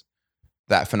was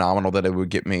that phenomenal that it would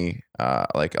get me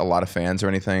like a lot of fans or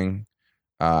anything.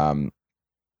 Um,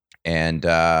 and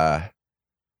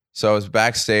so I was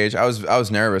backstage. I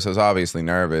was nervous. I was obviously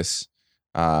nervous.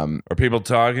 Are people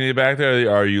talking to you back there?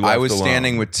 Or are you left I was alone?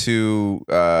 standing with two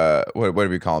what do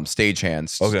we call them?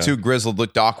 Stagehands. Okay. Two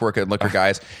grizzled dock looker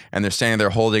guys, and they're standing there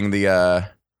holding the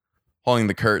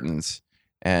curtains.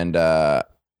 And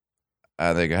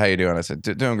they go, "How you doing?" I said,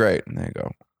 "Doing great." And they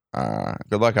go,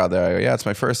 "Good luck out there." I go, "Yeah, it's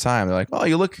my first time." They're like, "Oh,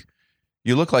 you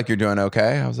look like you're doing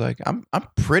okay." I was like, I'm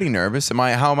pretty nervous.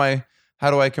 How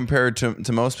do I compare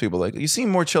to most people? Like, you seem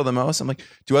more chill than most. I'm like,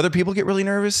 do other people get really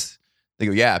nervous? They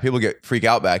go, "Yeah, people freak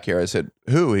out back here." I said,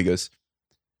 "Who?" He goes,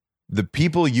 "The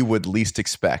people you would least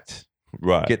expect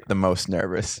Right. get the most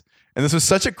nervous." And this was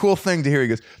such a cool thing to hear. He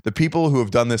goes, "The people who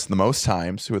have done this the most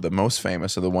times, who are the most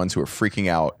famous, are the ones who are freaking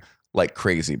out like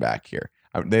crazy back here."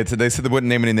 They said they wouldn't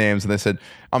name any names, and they said,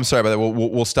 "I'm sorry about that.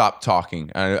 We'll stop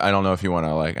talking. I don't know if you want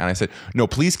to like." And I said, "No,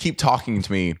 please keep talking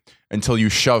to me until you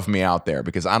shove me out there,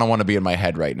 because I don't want to be in my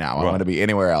head right now. I want to be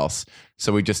anywhere else."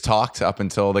 So we just talked up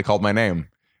until they called my name,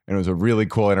 and it was a really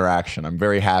cool interaction. I'm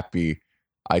very happy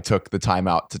I took the time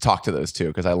out to talk to those two,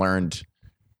 because I learned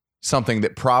something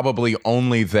that probably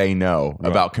only they know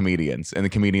about comedians, and the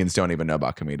comedians don't even know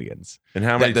about comedians. And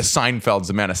how many? The Seinfelds,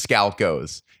 the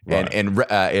Maniscalcos, and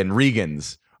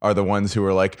Regans are the ones who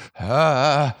are like,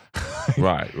 ah.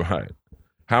 Right.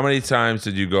 How many times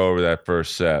did you go over that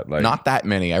first set? Like, Not that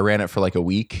many. I ran it for like a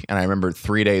week, and I remember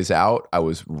 3 days out, I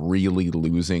was really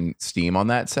losing steam on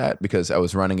that set because I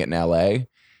was running it in LA,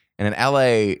 and in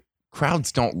LA,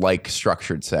 crowds don't like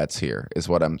structured sets here, is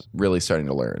what I'm really starting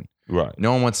to learn. Right.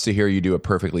 No one wants to hear you do a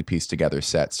perfectly pieced together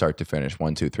set, start to finish,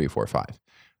 1, 2, 3, 4, 5.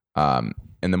 And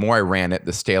the more I ran it,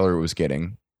 the staler it was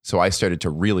getting. So I started to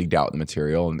really doubt the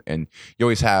material. And you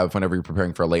always have, whenever you're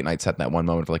preparing for a late night set, that one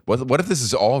moment of like, what if this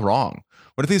is all wrong?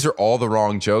 What if these are all the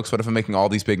wrong jokes? What if I'm making all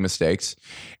these big mistakes?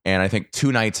 And I think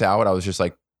 2 nights out, I was just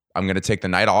like, I'm going to take the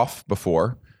night off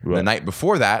before. Right. The night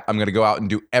before that, I'm going to go out and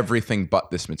do everything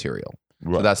but this material.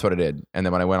 Right. So that's what I did. And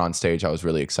then when I went on stage, I was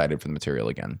really excited for the material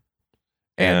again.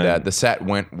 And the set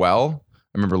went well.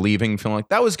 I remember leaving feeling like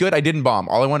that was good. I didn't bomb.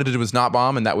 All I wanted to do was not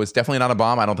bomb, and that was definitely not a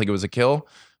bomb. I don't think it was a kill,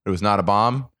 but it was not a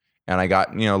bomb. And I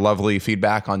got, lovely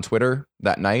feedback on Twitter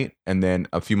that night. And then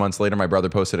a few months later, my brother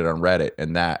posted it on Reddit,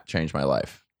 and that changed my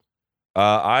life.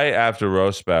 I, after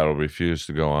Roast Battle, refused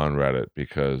to go on Reddit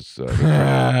because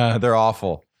they're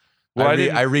awful. Well,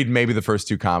 I read maybe the first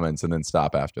 2 comments and then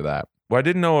stop after that. Well, I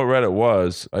didn't know what Reddit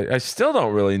was. I still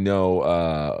don't really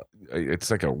know.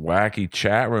 It's like a wacky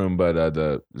chat room, but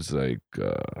it's like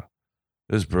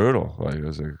it's brutal. Like, I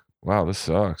was like, wow, this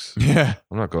sucks. Yeah,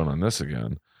 I'm not going on this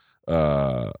again.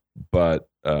 But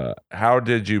how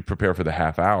did you prepare for the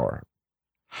half hour?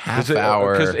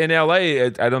 Hour. Because in LA,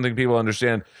 I don't think people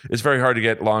understand. It's very hard to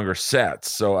get longer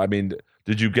sets. So, I mean,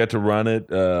 did you get to run it?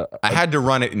 I had to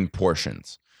run it in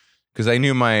portions. Because I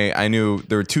knew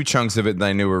there were 2 chunks of it that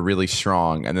I knew were really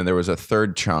strong, and then there was a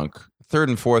third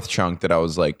and fourth chunk that I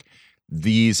was like,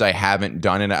 these I haven't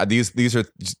done, and these are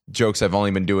jokes I've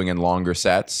only been doing in longer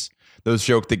sets. Those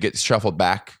jokes that get shuffled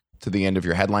back to the end of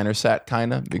your headliner set,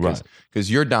 kind of,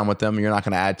 because you're done with them, you're not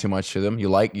going to add too much to them.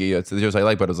 It's the jokes I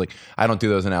like, but it was like I don't do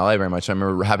those in LA very much. I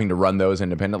remember having to run those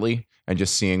independently and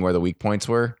just seeing where the weak points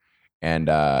were, and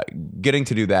getting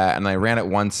to do that. And I ran it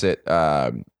once at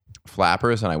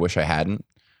Flappers, and I wish I hadn't.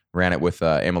 Ran it with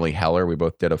Emily Heller. We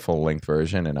both did a full length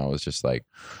version, and I was just like,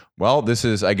 well,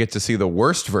 I get to see the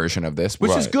worst version of this,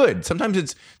 which is good. Sometimes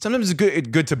it's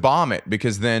good to bomb it,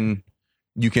 because then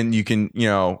you can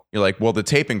you're like, well, the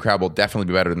taping crowd will definitely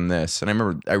be better than this. And I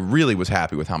remember I really was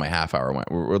happy with how my half hour went,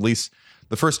 or at least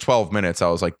the first 12 minutes. I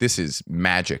was like, this is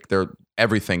magic.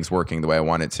 Everything's working the way I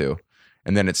want it to.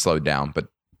 And then it slowed down, but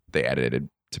they edited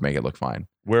to make it look fine.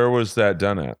 Where was that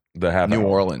done at? The half New hour?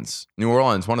 Orleans,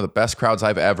 one of the best crowds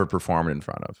I've ever performed in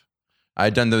front of.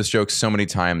 I'd done those jokes so many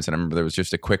times, and I remember there was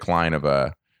just a quick line in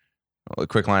a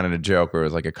joke where it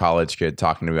was like a college kid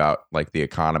talking about like the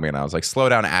economy, and I was like, "Slow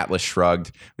down, Atlas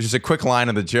Shrugged," which is a quick line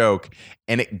of the joke,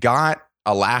 and it got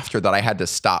a laughter that I had to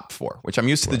stop for, which I'm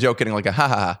used to the joke getting like a ha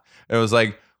ha ha. It was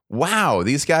like, wow,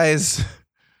 these guys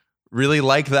really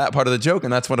like that part of the joke,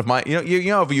 and that's one of my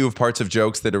you have parts of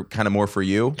jokes that are kind of more for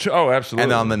you. Oh, absolutely.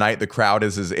 And on the night the crowd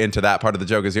is into that part of the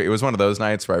joke, it was one of those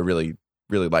nights where I really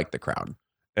liked the crowd.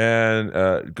 And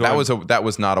that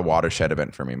was not a watershed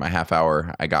event for me. My half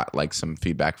hour, I got like some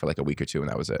feedback for like a week or 2, and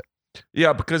that was it.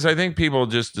 Yeah, because I think people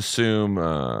just assume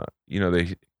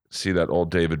they see that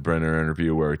old David Brenner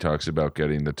interview where he talks about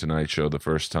getting the Tonight Show the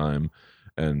first time,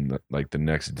 and like the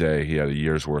next day he had a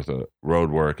year's worth of road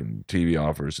work and TV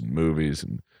offers and movies,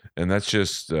 and that's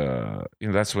just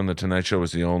that's when the Tonight Show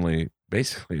was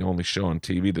basically only show on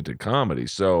TV that did comedy.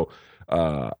 So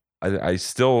I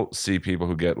still see people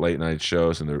who get late night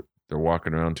shows and they're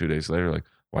walking around 2 days later like,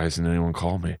 why hasn't anyone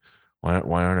called me? Why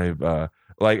aren't I?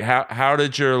 Like how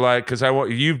did your because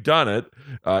you've done it,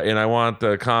 and I want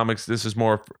the comics. This is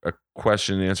more a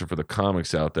question and answer for the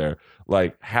comics out there.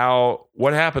 Like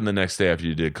what happened the next day after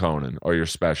you did Conan or your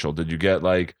special? Did you get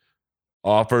like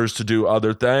offers to do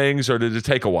other things, or did it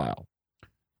take a while?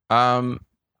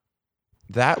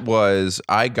 That was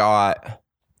I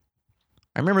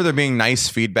remember there being nice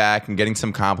feedback and getting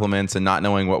some compliments and not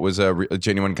knowing what was a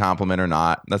genuine compliment or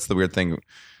not. That's the weird thing.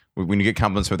 When you get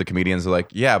compliments from the comedians, they're like,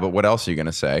 yeah, but what else are you going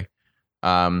to say?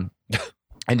 And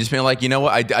just being like, you know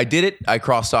what? I did it. I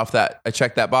crossed off that. I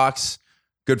checked that box.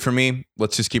 Good for me.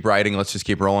 Let's just keep writing. Let's just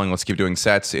keep rolling. Let's keep doing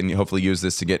sets and hopefully use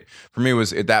this to get, for me,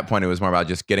 at that point, it was more about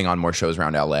just getting on more shows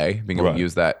around LA, being able to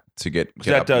use that to get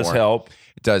that does more. Help.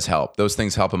 It does help. Those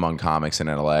things help among comics in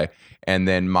LA. And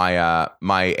then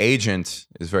my agent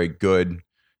is very good.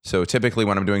 So typically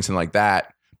when I'm doing something like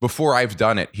that, before I've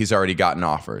done it, he's already gotten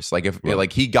offers. Like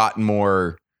like he got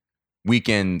more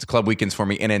club weekends for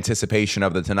me in anticipation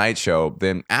of the Tonight Show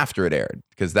than after it aired,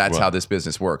 because that's how this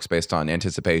business works, based on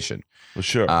anticipation. For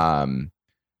sure.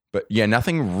 But yeah,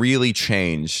 nothing really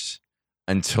changed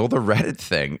until the Reddit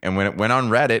thing. And when it went on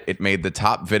Reddit, it made the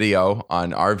top video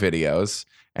on our videos,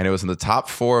 and it was in the top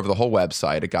 4 of the whole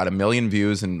website. It got 1 million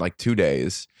views in like 2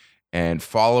 days, and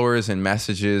followers and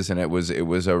messages, and it was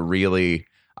a really,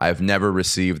 I've never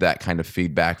received that kind of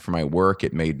feedback for my work.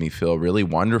 It made me feel really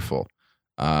wonderful.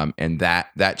 And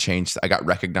that changed. I got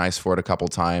recognized for it a couple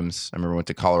times. I remember I went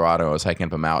to Colorado. I was hiking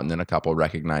up a mountain, and a couple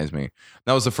recognized me.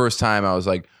 That was the first time I was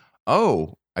like,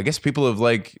 oh, I guess people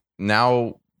have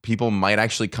now people might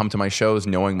actually come to my shows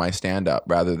knowing my stand-up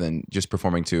rather than just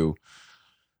performing to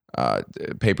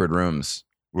papered rooms.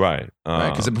 Right.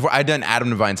 Because before I'd done Adam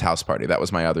Devine's House Party. That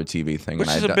was my other TV thing. Which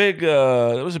is it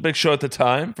was a big show at the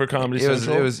time for Comedy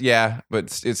Central. It was, yeah,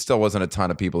 but it still wasn't a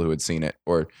ton of people who had seen it.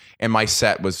 And my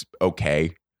set was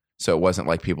okay. So it wasn't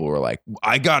like people were like,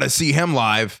 I got to see him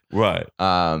live. Right.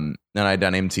 And I'd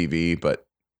done MTV, but.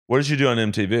 What did you do on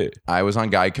MTV? I was on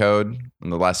Guy Code, in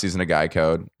the last season of Guy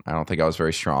Code. I don't think I was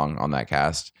very strong on that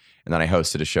cast. And then I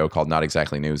hosted a show called Not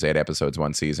Exactly News, 8 episodes,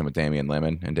 1 season, with Damian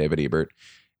Lemon and David Ebert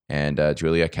and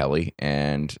Julia Kelly,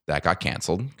 and that got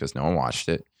canceled because no one watched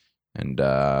it. And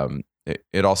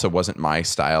it also wasn't my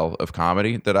style of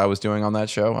comedy that I was doing on that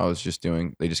show. I was just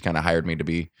they just kind of hired me to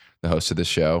be the host of this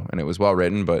show, and it was well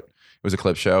written, but it was a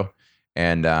clip show.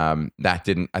 And that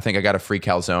didn't, I think I got a free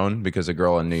calzone because a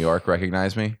girl in New York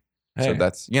recognized me. Hey. So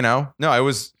that's, no, it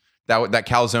was, that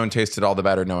calzone tasted all the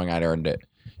better knowing I'd earned it.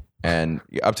 And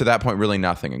up to that point, really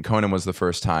nothing. And Conan was the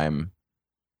first time.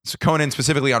 So Conan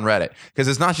specifically on Reddit, because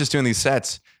it's not just doing these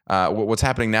sets. What's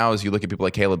happening now is you look at people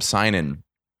like Caleb Synan,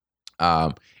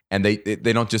 and they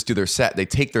don't just do their set. They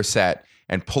take their set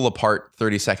and pull apart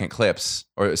 30-second clips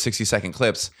or 60-second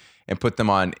clips and put them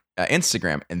on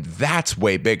Instagram, and that's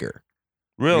way bigger.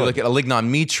 Really? You look at Alignon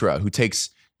Mitra,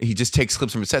 he just takes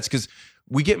clips from his sets, because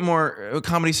we get more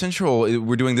Comedy Central.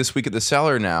 We're doing This Week at the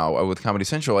Cellar now with Comedy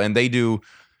Central, and they do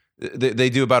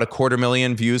about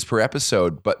 250,000 views per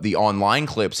episode, but the online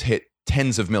clips hit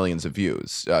tens of millions of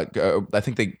views. I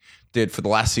think they did, for the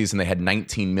last season, they had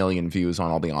 19 million views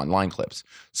on all the online clips.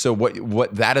 So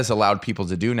what that has allowed people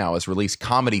to do now is release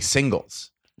comedy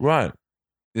singles. Right.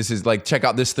 This is like, check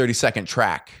out this 30-second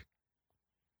track.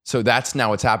 So that's now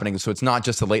what's happening. So it's not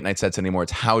just the late night sets anymore.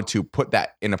 It's how to put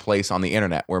that in a place on the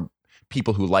internet where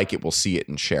people who like it will see it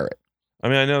and share it. I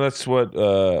mean, I know that's what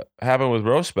happened with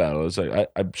Roast Battle. It's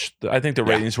like I think the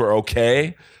ratings were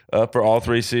okay for all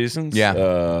 3 seasons.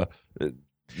 Yeah,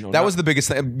 that was the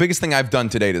biggest thing I've done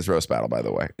to date is Roast Battle. By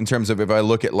the way, in terms of if I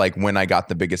look at like when I got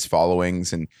the biggest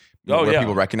followings and where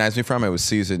people recognize me from, it was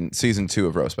season 2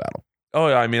 of Roast Battle. Oh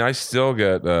yeah, I mean, I still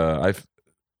get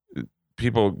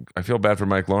people. I feel bad for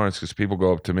Mike Lawrence because people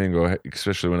go up to me and go,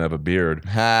 especially when I have a beard,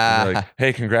 like,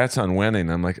 "Hey, congrats on winning."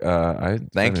 I'm like, "I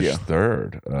finished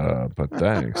 3rd, but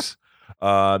thanks."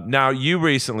 Now you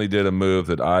recently did a move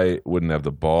that I wouldn't have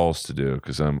the balls to do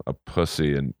because I'm a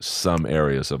pussy in some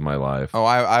areas of my life. Oh,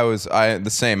 I was the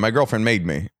same. My girlfriend made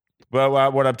me.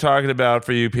 Well, what I'm talking about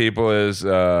for you people is,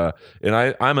 and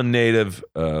I'm a native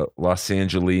Los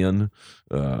Angelian.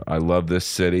 I love this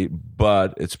city,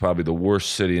 but it's probably the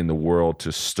worst city in the world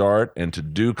to start and to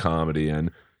do comedy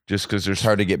in, just because it's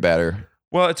hard to get better.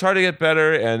 Well, it's hard to get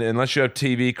better, and unless you have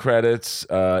TV credits,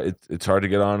 it's hard to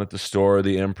get on at the store,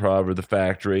 the Improv, or the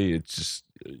Factory. It's just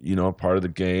part of the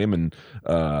game. And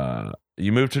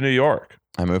you moved to New York.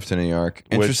 I moved to New York.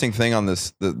 Interesting thing on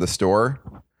this the store.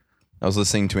 I was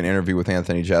listening to an interview with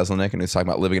Anthony Jeselnik, and he was talking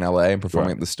about living in LA and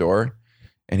performing at the store.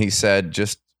 And he said,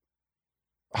 just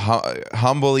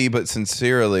humbly but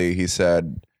sincerely, he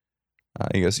said,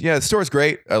 he goes, "Yeah, the store's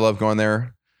great. I love going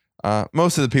there.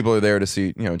 Most of the people are there to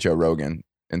see, Joe Rogan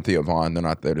and Theo Vaughn. They're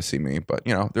not there to see me, but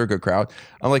they're a good crowd."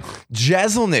 I'm like,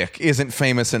 Jeselnik isn't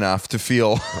famous enough to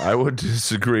feel. I would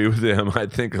disagree with him. I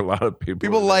think a lot of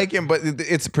people like him, but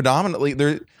it's predominantly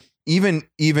there. Even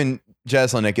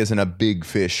Jeselnik isn't a big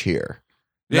fish here.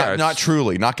 Yeah, not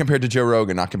truly, not compared to Joe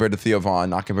Rogan, not compared to Theo Vaughn,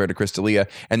 not compared to Chris D'Elia,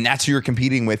 and that's who you're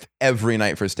competing with every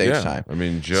night for stage time. I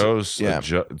mean, Joe's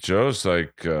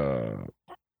like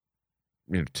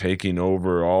taking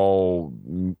over all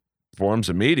forms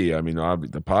of media. I mean,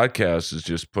 the podcast has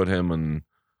just put him in.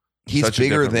 He's such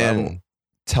bigger a than level.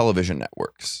 television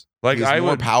networks. Like he's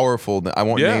more powerful than, I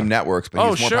won't name networks, but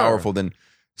he's more powerful than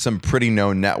some pretty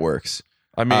known networks.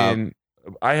 I mean.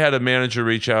 I had a manager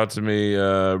reach out to me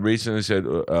recently, said,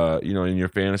 in your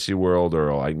fantasy world,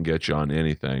 Earl, I can get you on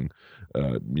anything,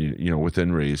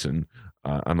 within reason.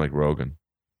 I'm like, Rogan.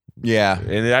 Yeah.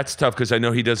 And that's tough because I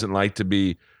know he doesn't like to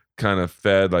be kind of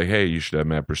fed like, hey, you should have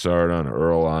Matt Broussard on or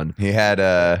Earl on. He had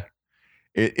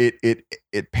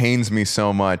it pains me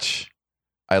so much.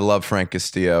 I love Frank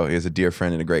Castillo. He is a dear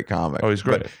friend and a great comic. Oh, he's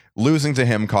great. But losing to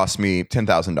him cost me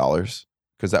 $10,000.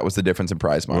 Because that was the difference in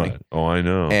prize money. Right. Oh, I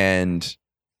know. And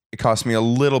it cost me a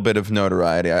little bit of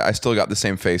notoriety. I still got the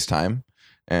same FaceTime.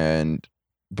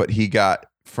 But he got,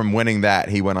 from winning that,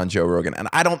 he went on Joe Rogan. And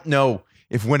I don't know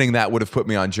if winning that would have put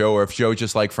me on Joe or if Joe,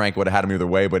 just like Frank, would have had him either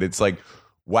way. But it's like,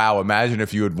 wow, imagine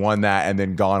if you had won that and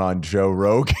then gone on Joe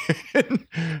Rogan.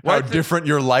 How different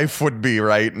your life would be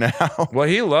right now. Well,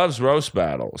 he loves roast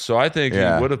battle. So I think he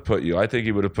would have put you. I think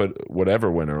he would have put whatever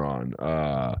winner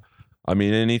on. I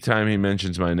mean, anytime he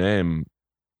mentions my name,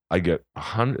 I get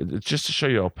 100. Just to show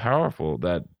you how powerful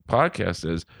that podcast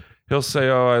is. He'll say,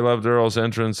 "Oh, I loved Earl's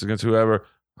entrance against whoever."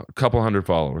 A couple hundred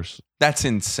followers. That's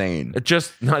insane. It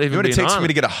just not even. You know what it takes on me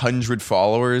to get 100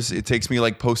 followers? It takes me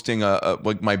like posting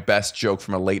like my best joke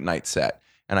from a late night set,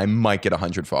 and I might get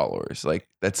 100 followers. Like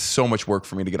that's so much work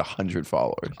for me to get 100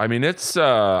 followers. I mean, it's.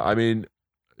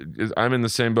 I'm in the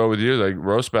same boat with you. Like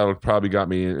roast battle probably got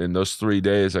me in those 3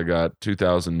 days. I got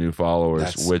 2,000 new followers,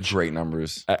 That's which great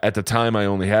numbers. At the time I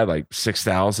only had like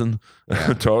 6,000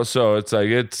 total. So it's like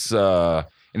it's. And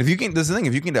if you can, this is the thing.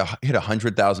 If you can hit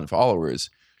 100,000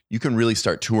 followers, you can really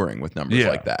start touring with numbers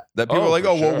like that. That people are like,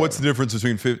 oh, well, what's the difference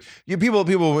between 50? People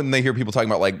when they hear people talking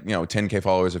about like 10K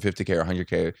followers or 50K or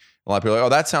 100K, a lot of people are like, oh,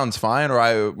 that sounds fine,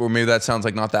 or maybe that sounds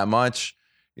like not that much.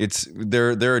 It's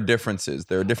there are differences.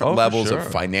 There are different levels of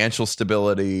financial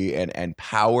stability and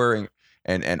power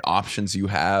and options you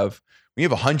have. When you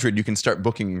have 100, you can start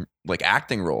booking like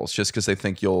acting roles just because they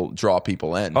think you'll draw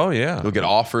people in. Oh yeah, you'll get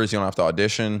offers. You don't have to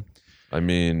audition. I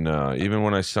mean, even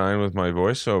when I signed with my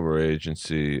voiceover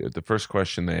agency, the first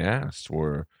question they asked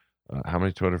were, how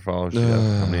many Twitter followers do you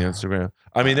have? How many Instagram?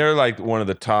 I mean, they're like one of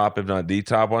the top, if not the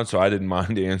top one. So I didn't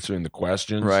mind answering the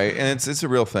questions. Right. And it's a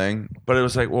real thing. But it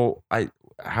was like, well,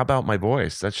 how about my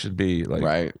voice? That should be like,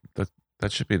 right.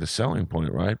 That should be the selling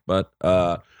point, right? But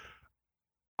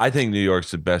I think New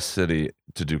York's the best city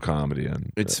to do comedy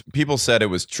in. It's people said it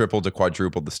was triple to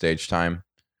quadruple the stage time,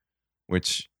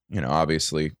 which,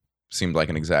 obviously seemed like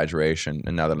an exaggeration.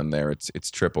 And now that I'm there,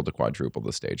 it's triple to quadruple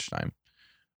the stage time.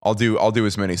 I'll do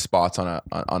as many spots on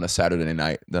a Saturday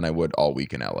night than I would all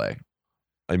week in LA.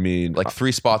 I mean, like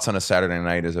 3 spots on a Saturday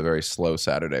night is a very slow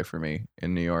Saturday for me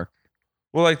in New York.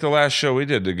 Well, like the last show we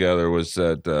did together was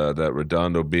at that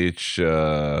Redondo Beach.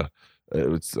 It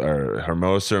was our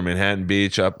Hermosa or Manhattan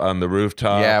Beach up on the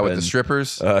rooftop. Yeah, with the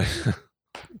strippers.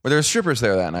 Well, there were strippers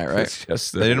there that night, right?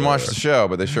 Yes, they didn't watch the show,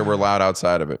 but they sure were loud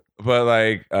outside of it. But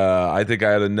like, I think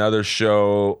I had another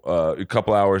show a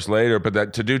couple hours later.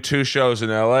 But to do 2 shows in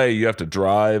LA, you have to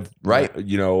drive, right?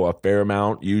 A fair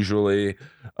amount usually.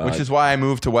 Which is why I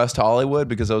moved to West Hollywood,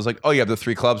 because I was like, oh, you have the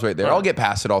 3 clubs right there. I'll get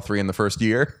past it all 3 in the first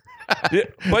year. Yeah,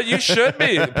 but you should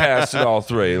be past it all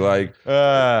 3. Like,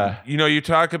 you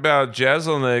talk about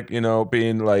Jeselnik,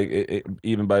 being like,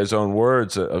 even by his own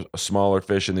words, a smaller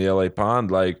fish in the LA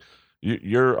pond. Like,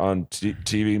 you're on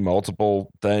TV,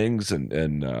 multiple things, and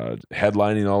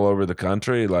headlining all over the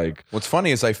country. Like, what's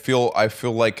funny is I feel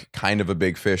like kind of a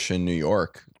big fish in New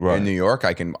York. Right. In New York,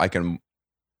 I don't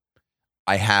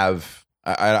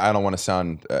want to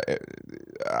sound.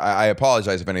 I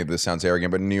apologize if any of this sounds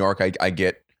arrogant, but in New York, I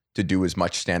get to do as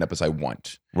much stand-up as I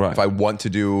want. Right. If I want to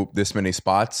do this many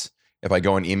spots, if I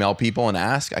go and email people and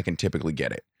ask, I can typically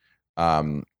get it.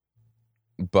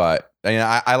 But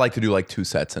I like to do like 2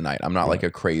 sets a night. I'm not like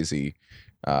a crazy,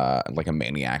 like a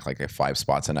maniac, like a 5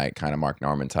 spots a night kind of Mark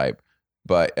Norman type.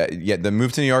 But yeah, the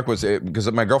move to New York was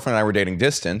because my girlfriend and I were dating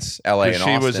distance, LA and She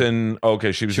Austin. was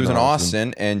in she was in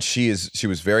Austin, and she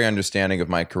was very understanding of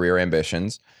my career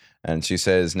ambitions. And she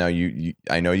says, "No, you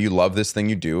I know you love this thing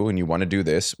you do, and you want to do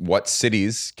this. What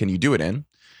cities can you do it in?"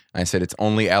 I said, "It's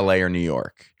only LA or New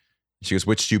York." She goes,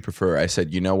 "Which do you prefer?" I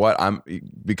said, "You know what?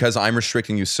 Because I'm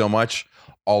restricting you so much.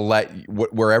 I'll let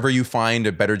wherever you find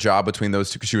a better job between those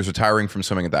two." Because she was retiring from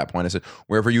swimming at that point. I said,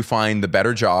 "Wherever you find the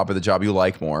better job or the job you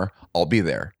like more, I'll be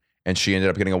there." And she ended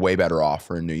up getting a way better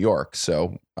offer in New York.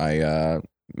 So I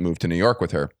moved to New York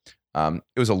with her.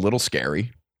 It was a little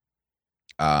scary,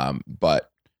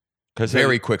 but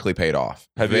very quickly paid off.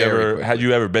 Had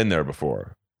you ever been there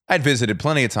before? I'd visited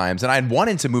plenty of times, and I'd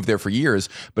wanted to move there for years.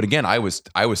 But again, I was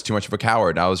too much of a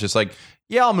coward. I was just like,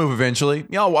 yeah, I'll move eventually.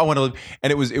 Yeah, I want to live.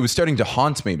 And it was starting to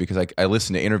haunt me because I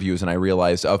listened to interviews and I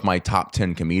realized of my top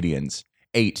 10 comedians,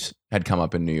 8 had come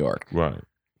up in New York. Right.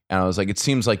 And I was like, it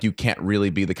seems like you can't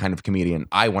really be the kind of comedian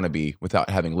I want to be without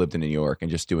having lived in New York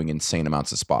and just doing insane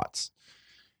amounts of spots.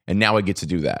 And now I get to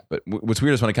do that. But what's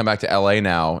weird is when I come back to LA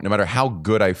now, no matter how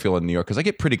good I feel in New York, because I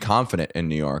get pretty confident in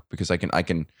New York because I feel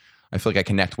like I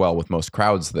connect well with most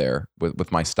crowds there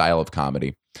with my style of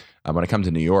comedy. When I come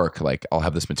to New York, like I'll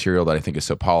have this material that I think is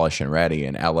so polished and ready,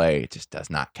 and LA it just does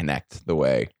not connect the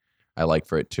way I like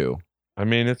for it to. I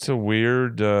mean, it's a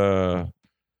weird,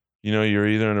 you're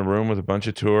either in a room with a bunch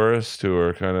of tourists who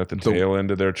are kind of at the tail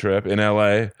end of their trip in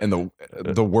LA. And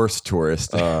the worst tourist.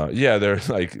 Yeah, they're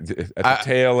like at the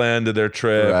tail end of their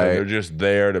trip. Right. And they're just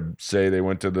there to say they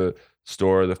went to the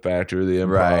store, the factory, the improv.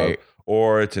 Right.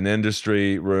 Or it's an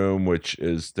industry room, which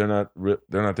is they're not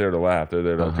there to laugh. They're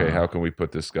there to okay, how can we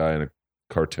put this guy in a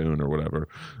cartoon or whatever?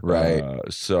 Right.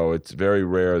 So it's very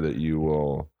rare that you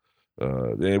will,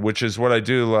 which is what I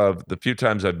do love. The few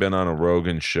times I've been on a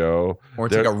Rogan show, or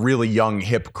it's like a really young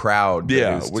hip crowd,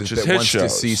 that wants shows. to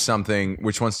see something,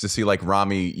 which wants to see like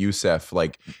Rami Youssef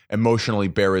like emotionally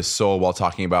bare his soul while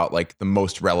talking about like the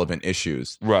most relevant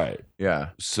issues. Right. Yeah.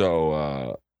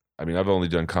 So. I mean, I've only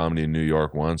done comedy in New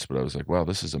York once, but I was like, wow,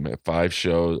 this is 5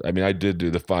 shows. I mean, I did do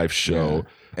the 5 show. Yeah.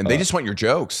 And they just want your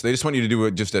jokes. They just want you to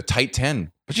do just a tight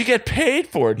 10. But you get paid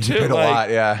for it, too. You get a lot,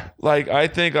 yeah. Like, I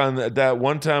think on that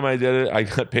one time I did it, I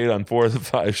got paid on 4 of the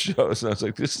 5 shows. And I was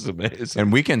like, this is amazing.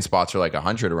 And weekend spots are like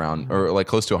 100 around, or like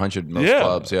close to 100 in most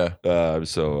clubs, yeah.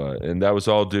 And that was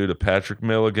all due to Patrick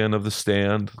Milligan of The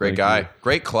Stand. Great guy.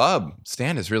 Great club.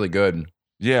 Stand is really good.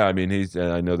 Yeah, I mean,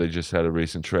 I know they just had a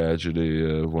recent tragedy.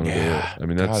 I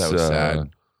mean, that was sad.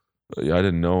 Yeah, I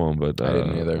didn't know him, but I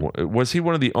didn't either. Was he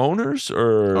one of the owners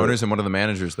or owners and one of the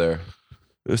managers there?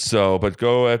 So, but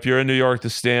go if you're in New York, The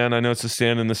Stand. I know it's The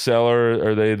Stand and The Cellar.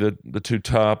 Are they the 2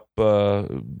 top?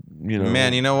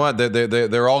 Man, you know what?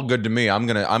 They're all good to me. I'm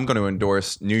gonna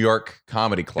endorse New York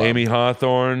Comedy Club. Amy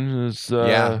Hawthorne is.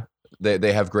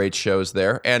 They have great shows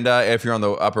there, and if you're on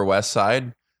the Upper West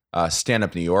Side. Stand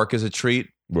Up New York is a treat,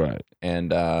 right?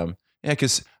 And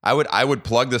because I would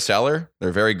plug The Cellar.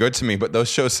 They're very good to me, but those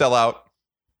shows sell out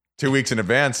 2 weeks in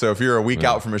advance. So if you're a week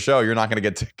out from a show, you're not going to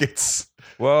get tickets.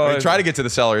 Well, try to get to The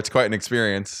Cellar. It's quite an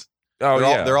experience.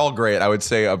 They're all great. I would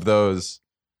say of those,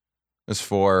 those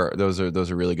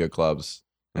are really good clubs.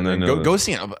 And then go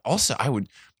see it. Also,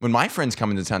 when my friends come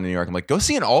into town in New York, I'm like, go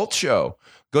see an alt show.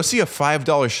 Go see a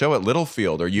 $5 show at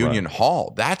Littlefield or Union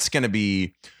Hall. That's going to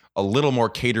be a little more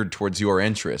catered towards your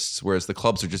interests, whereas the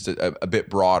clubs are just a bit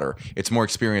broader. It's more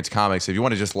experienced comics. If you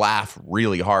want to just laugh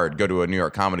really hard, go to a New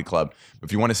York Comedy Club.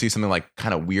 If you want to see something like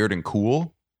kind of weird and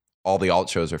cool, all the alt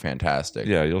shows are fantastic.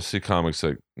 Yeah, you'll see comics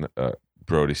like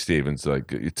Brody Stevens,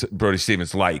 Brody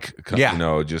Stevens,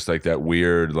 just like that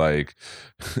weird, like,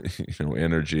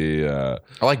 energy. I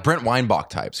like Brent Weinbach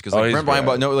types because Brent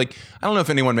Weinbach. No, like I don't know if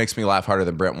anyone makes me laugh harder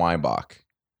than Brent Weinbach.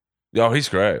 Oh, he's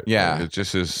great. Yeah. It's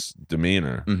just his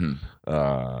demeanor. Mm-hmm.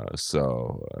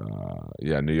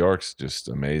 New York's just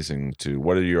amazing too.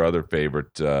 What are your other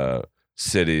favorite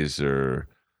cities or,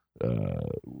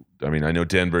 I know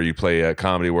Denver, you play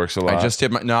Comedy Works a lot. I just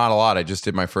did not a lot. I just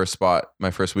did my first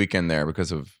weekend there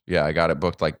because of, I got it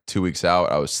booked like 2 weeks out.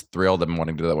 I was thrilled. I've been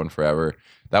wanting to do that one forever.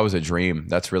 That was a dream.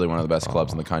 That's really one of the best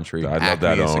clubs in the country. I love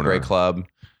that owner. It's a great club.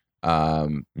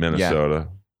 Minnesota.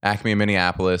 Yeah. Acme in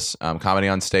Minneapolis, Comedy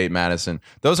on State, Madison.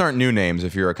 Those aren't new names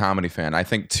if you're a comedy fan. I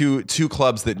think two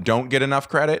clubs that don't get enough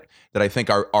credit that I think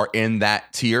are in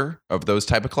that tier of those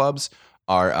type of clubs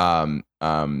are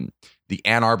the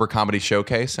Ann Arbor Comedy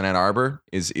Showcase in Ann Arbor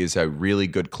is a really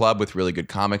good club with really good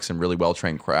comics and really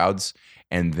well-trained crowds.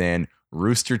 And then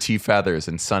Rooster T. Feathers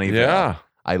in Sunnyvale. Yeah.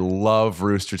 I love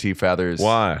Rooster T. Feathers.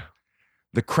 Why?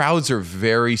 The crowds are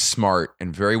very smart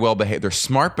and very well behaved. They're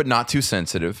smart but not too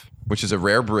sensitive, which is a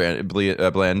rare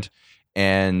blend.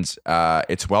 and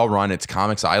it's well run. It's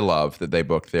comics I love that they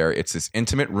booked there. It's this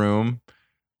intimate room,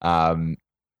 and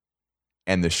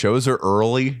the shows are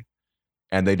early.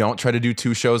 And they don't try to do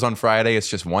 2 shows on Friday. It's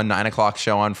just one 9 o'clock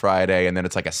show on Friday, and then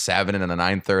it's like a 7 and a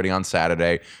 9:30 on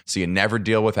Saturday. So you never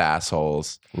deal with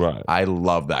assholes. Right. I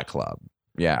love that club.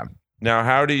 Yeah. Now,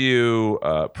 how do you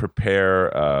prepare?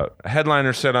 A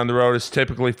headliner set on the road is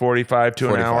typically 45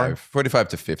 to an hour. 45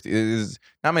 to 50.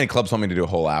 Not many clubs want me to do a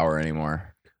whole hour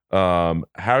anymore.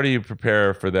 How do you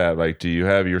prepare for that? Like, do you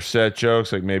have your set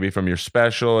jokes, like maybe from your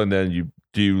special, and then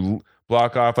do you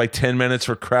block off like 10 minutes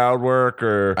for crowd work?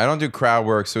 Or I don't do crowd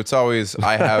work, so it's always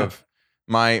I have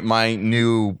my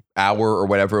new hour or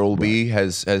whatever it will be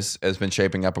has been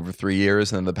shaping up over 3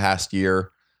 years, and in the past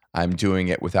year I'm doing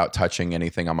it without touching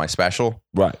anything on my special.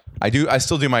 Right. I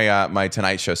still do my my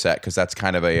Tonight Show set because that's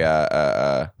kind of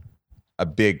a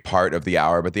big part of the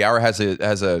hour, but the hour has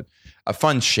a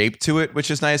fun shape to it,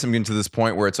 which is nice. I'm getting to this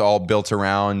point where it's all built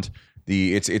around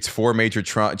it's 4 major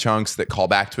chunks that call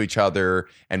back to each other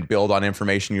and build on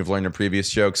information you've learned in previous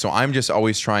jokes. So I'm just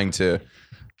always trying to.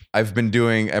 I've been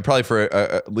doing probably for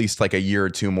at least like a year or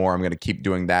 2 more. I'm going to keep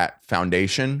doing that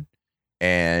foundation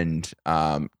and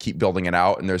keep building it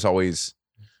out. And there's always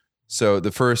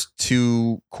the first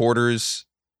 2 quarters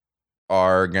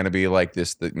are going to be like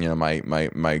this.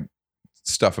 My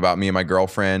stuff about me and my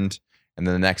girlfriend, and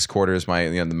then the next quarter is my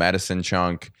the medicine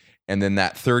chunk. And then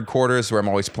that 3rd quarter is where I'm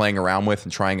always playing around with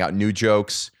and trying out new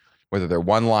jokes, whether they're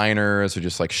one-liners or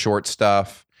just like short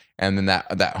stuff. And then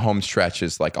that home stretch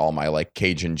is like all my like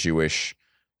Cajun, Jewish,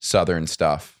 Southern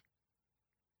stuff.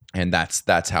 And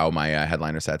that's how my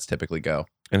headliner sets typically go.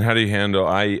 And how do you handle?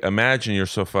 I imagine you're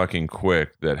so fucking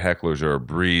quick that hecklers are a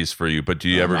breeze for you. But do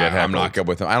you ever get heckled? I'm not good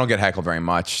with them. I don't get heckled very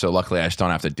much, so luckily I just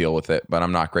don't have to deal with it. But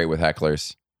I'm not great with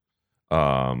hecklers.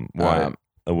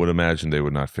 I would imagine they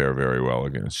would not fare very well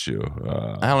against you.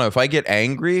 I don't know. If I get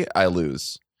angry, I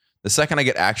lose. The second I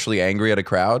get actually angry at a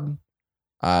crowd,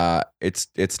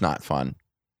 it's not fun.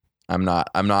 I'm not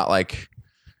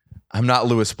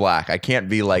Lewis Black. I can't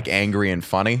be like angry and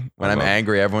funny. When I'm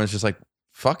angry, everyone's just like,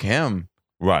 fuck him.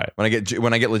 Right.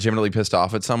 When I get legitimately pissed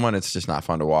off at someone, it's just not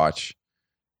fun to watch.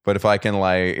 But if I can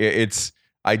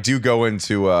I do go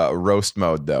into roast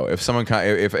mode though. If someone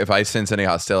if I sense any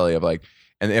hostility of like,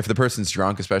 and if the person's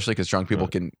drunk, especially because drunk people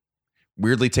can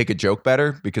weirdly take a joke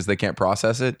better because they can't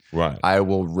process it. Right. I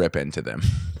will rip into them.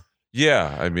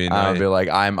 Yeah, I mean, I'll be like,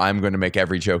 I'm going to make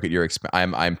every joke at your expense.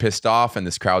 I'm pissed off, and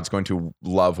this crowd's going to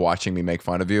love watching me make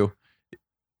fun of you.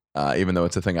 Even though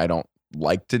it's a thing I don't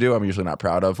like to do, I'm usually not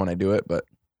proud of when I do it. But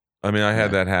I mean, I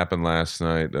had that happen last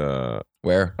night.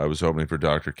 Where I was opening for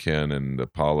Dr. Ken in the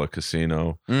Paula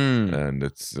Casino, and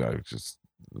it's just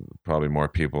probably more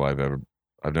people I've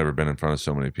never been in front of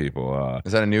so many people.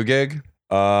 Is that a new gig?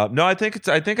 No, I think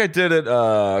I did it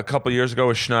a couple years ago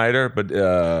with Schneider, but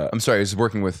I'm sorry, I was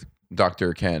working with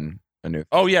Dr. Ken Anuth.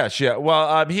 Oh yes, yeah.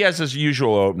 Well, he has his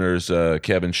usual openers,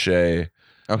 Kevin Shea,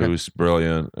 who's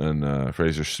brilliant, and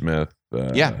Fraser Smith.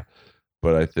 Yeah.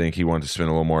 But I think he wanted to spend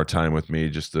a little more time with me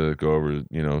just to go over,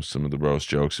 some of the roast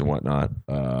jokes and whatnot.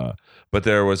 But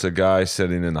there was a guy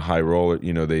sitting in the high roller.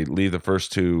 They leave the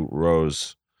first 2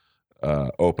 rows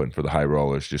open for the high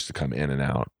rollers just to come in and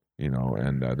out.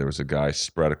 And there was a guy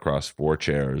spread across 4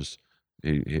 chairs.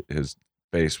 His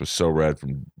face was so red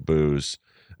from booze.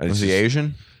 And was he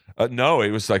Asian? No, he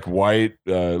was like white.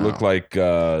 Looked like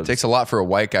it takes a lot for a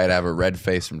white guy to have a red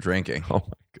face from drinking. Oh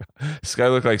my god, this guy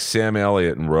looked like Sam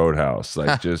Elliott in Roadhouse,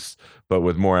 like but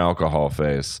with more alcohol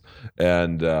face.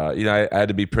 And I had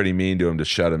to be pretty mean to him to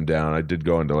shut him down. I did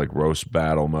go into like roast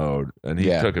battle mode, and he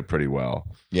took it pretty well.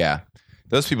 Yeah.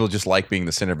 Those people just like being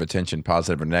the center of attention,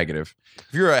 positive or negative.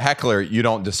 If you're a heckler, you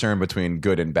don't discern between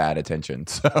good and bad attention.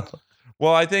 So,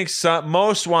 well, I think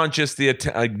most want just the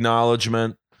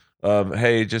acknowledgement of,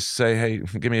 hey, just say, hey,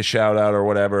 give me a shout out or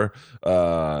whatever.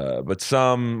 But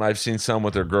I've seen some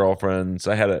with their girlfriends.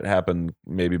 I had it happen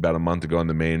maybe about a month ago in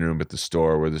the main room at the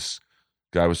store where this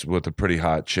guy was with a pretty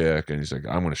hot chick, and he's like,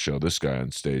 I'm going to show this guy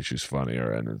on stage who's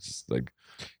funnier. And it's like,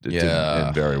 it didn't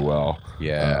end very well.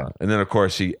 Yeah. And then, of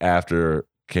course, he after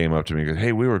came up to me and goes,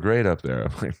 hey, we were great up there.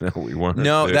 I'm like, no, we weren't.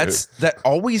 No, that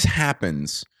always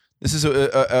happens. This is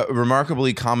a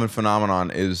remarkably common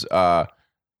phenomenon is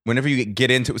whenever you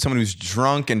get into someone who's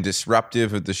drunk and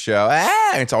disruptive of the show,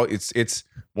 it's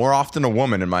more often a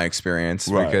woman in my experience,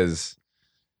 right? Because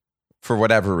for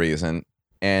whatever reason,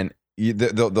 and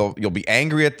you'll be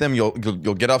angry at them. You'll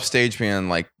get off stage being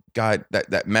like, God,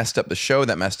 that messed up the show.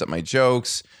 That messed up my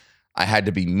jokes. I had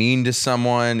to be mean to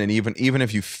someone. And even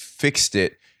if you fixed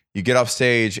it, you get off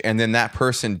stage and then that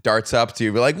person darts up to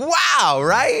you, be like, wow,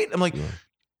 right? I'm like,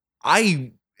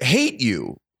 I hate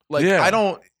you. Like, Yeah. I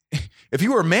don't. If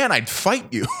you were a man, I'd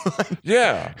fight you.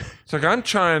 Yeah. It's like, I'm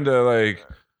trying to, like,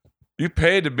 you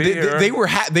paid to be here. They were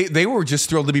they were just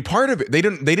thrilled to be part of it. They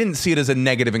didn't see it as a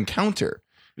negative encounter.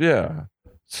 Yeah.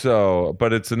 So,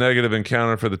 but it's a negative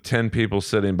encounter for the 10 people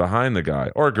sitting behind the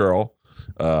guy or girl.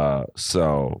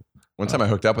 So One time I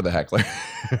hooked up with a heckler.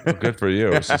 well, good for you.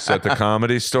 Is this at the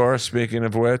Comedy Store, speaking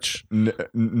of which?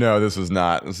 No, this was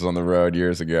not. This was on the road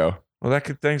years ago. Well,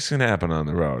 things can happen on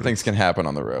the road. Things can happen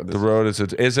on the road. The road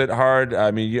is it hard?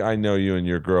 I mean, I know you and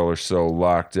your girl are so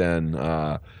locked in.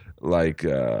 I mean,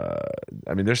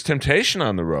 there's temptation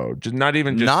on the road. Not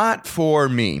even just Not for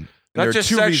me. not There are just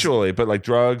two reasons. sexually, but like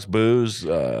drugs, booze.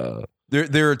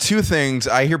 There are two things.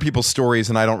 I hear people's stories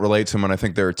and I don't relate to them, and I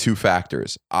think there are two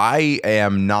factors. I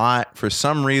am not, for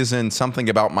some reason, something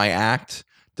about my act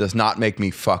does not make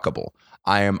me fuckable.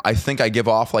 I think I give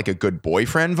off like a good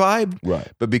boyfriend vibe. Right.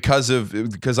 But because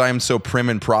I am so prim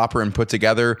and proper and put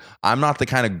together, I'm not the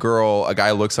kind of girl a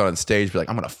guy looks on stage be like,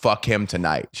 I'm gonna fuck him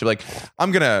tonight. She's like,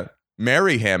 I'm gonna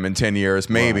marry him in 10 years,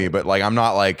 maybe, but like I'm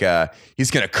not like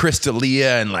he's gonna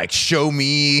Crystalia and like show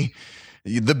me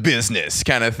the business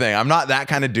kind of thing. I'm not that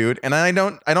kind of dude, and I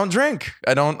don't drink.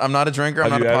 I'm not a drinker.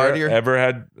 I'm Have not a partier. Ever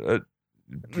had?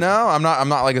 No, I'm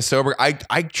not like a sober. I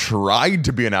tried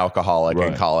to be an alcoholic in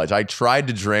Right. college. I tried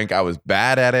to drink. I was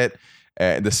bad at it.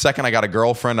 The second I got a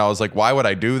girlfriend, I was like, why would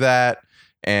I do that?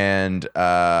 And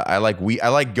at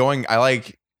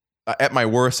my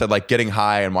worst, I like getting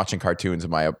high and watching cartoons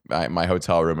in my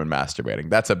hotel room and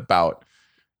masturbating. That's about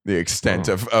the extent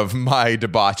of my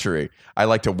debauchery. I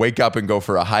like to wake up and go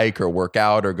for a hike or work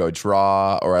out or go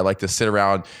draw, or I like to sit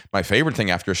around. My favorite thing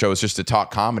after a show is just to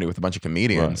talk comedy with a bunch of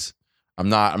comedians. Right. I'm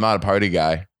not a party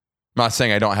guy. I'm not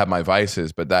saying I don't have my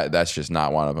vices, but that's just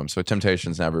not one of them. So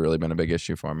temptation's never really been a big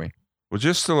issue for me. Well,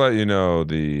 just to let you know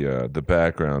the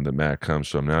background that Matt comes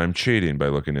from. Now, I'm cheating by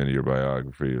looking into your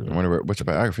biography. I wonder which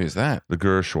biography is that? The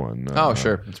Gershwin. Oh,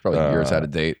 sure. It's probably years out of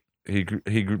date. He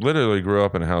literally grew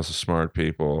up in a house of smart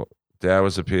people. Dad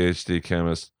was a PhD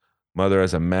chemist. Mother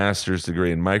has a master's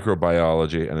degree in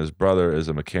microbiology, and his brother is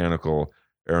a mechanical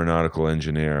aeronautical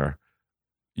engineer.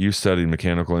 You studied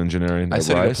mechanical engineering? I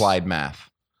studied applied math.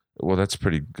 Well, that's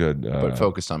pretty good. But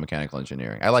focused on mechanical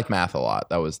engineering. I like math a lot.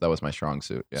 That was my strong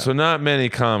suit. Yeah. So not many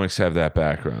comics have that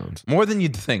background. More than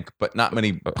you'd think, but not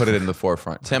many put it in the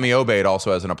forefront. Sammy Obeid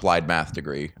also has an applied math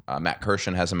degree. Matt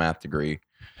Kirshen has a math degree.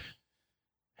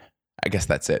 I guess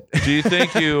that's it. Do you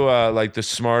think you like the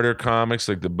smarter comics,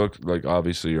 like the book, like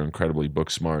obviously you're incredibly book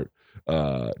smart.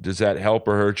 Does that help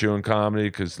or hurt you in comedy?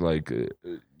 Because like,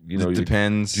 it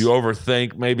depends. Do you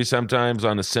overthink maybe sometimes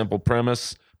on a simple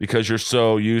premise because you're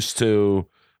so used to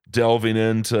delving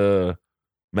into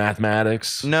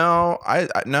mathematics? No,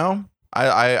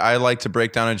 I like to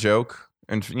break down a joke.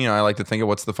 And, I like to think of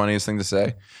what's the funniest thing to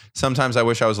say. Sometimes I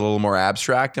wish I was a little more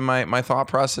abstract in my thought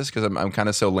process because I'm kind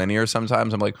of so linear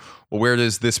sometimes. I'm like, well, where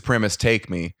does this premise take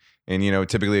me? And,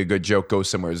 typically a good joke goes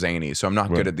somewhere zany. So I'm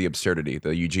not good at the absurdity,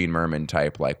 the Eugene Merman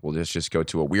type, like, we'll just go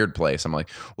to a weird place. I'm like,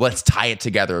 let's tie it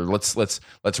together. Let's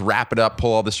wrap it up,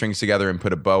 pull all the strings together and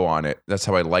put a bow on it. That's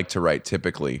how I like to write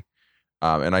typically.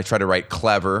 And I try to write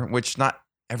clever, which not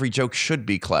every joke should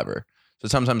be clever. So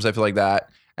sometimes I feel like that.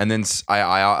 And then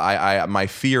I my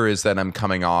fear is that I'm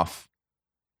coming off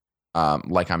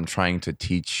like I'm trying to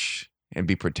teach and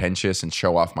be pretentious and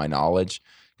show off my knowledge.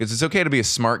 Because it's okay to be a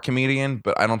smart comedian,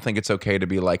 but I don't think it's okay to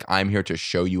be like, I'm here to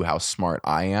show you how smart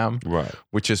I am. Right.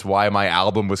 Which is why my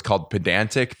album was called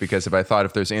Pedantic, because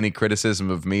if there's any criticism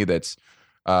of me that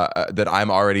I'm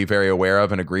already very aware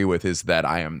of and agree with, is that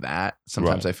I am that.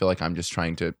 Sometimes I feel like I'm just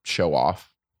trying to show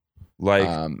off. Like,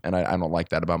 and I don't like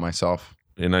that about myself.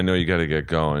 And I know you got to get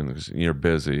going because you're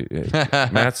busy.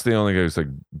 Matt's the only guy who's like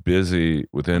busy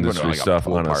with industry stuff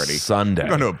on a Sunday. I'm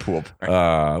going to a pool party.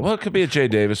 Well, it could be a Jay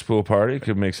Davis pool party.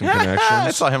 Could make some connections. I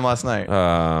saw him last night.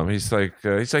 He's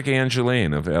like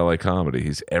Angeline of LA comedy.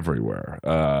 He's everywhere.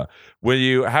 How do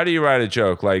you write a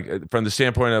joke? Like from the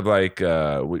standpoint of like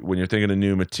when you're thinking of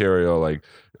new material, like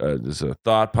does a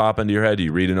thought pop into your head? Do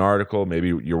you read an article? Maybe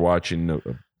you're watching.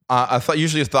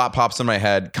 Usually a thought pops in my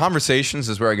head. Conversations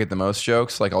is where I get the most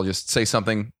jokes. Like I'll just say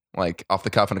something like off the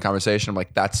cuff in a conversation. I'm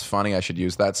like, that's funny. I should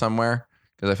use that somewhere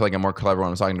because I feel like I'm more clever when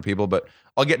I'm talking to people. But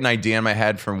I'll get an idea in my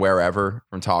head from wherever,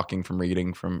 from talking, from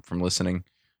reading, from listening,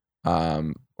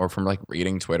 or from like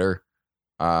reading Twitter.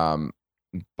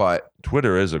 But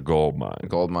Twitter is a gold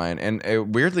mine.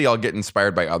 And weirdly, I'll get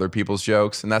inspired by other people's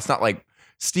jokes, and that's not like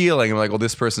stealing. I'm like, well,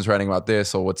 this person's writing about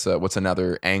this, or what's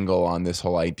another angle on this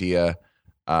whole idea.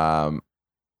 I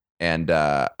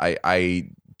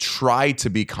try to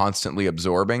be constantly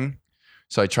absorbing.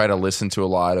 So I try to listen to a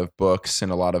lot of books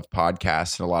and a lot of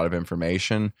podcasts and a lot of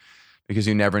information, because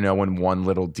you never know when one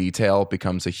little detail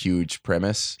becomes a huge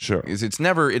premise. Sure. It's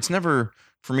never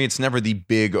for me, it's never the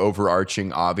big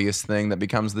overarching obvious thing that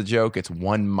becomes the joke. It's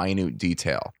one minute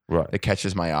detail Right. that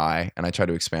catches my eye, and I try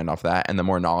to expand off that. And the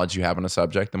more knowledge you have on a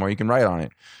subject, the more you can write on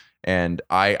it. And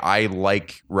I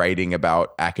like writing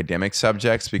about academic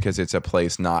subjects because it's a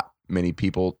place not many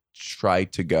people try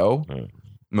to go. Mm.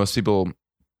 Most people,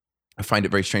 I find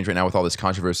it very strange right now with all this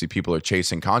controversy. People are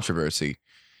chasing controversy,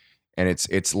 and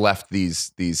it's left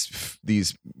these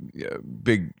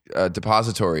big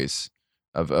depositories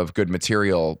of good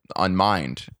material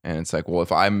unmined. And it's like, well,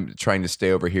 if I'm trying to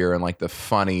stay over here in like the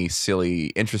funny, silly,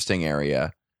 interesting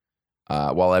area,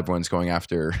 while everyone's going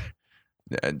after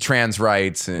trans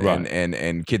rights and, Right.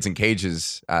 and kids in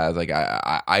cages, like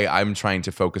I'm trying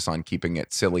to focus on keeping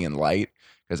it silly and light,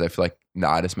 because I feel like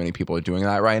not as many people are doing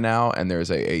that right now, and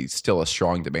there's still a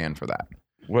strong demand for that.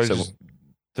 Well, I So- just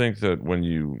think that when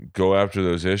you go after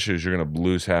those issues, you're going to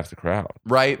lose half the crowd.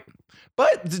 Right.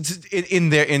 But in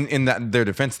their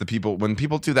defense, when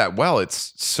people do that well,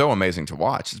 it's so amazing to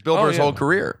watch. It's Bill Oh, Burr's yeah. whole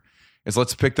career is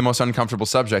let's pick the most uncomfortable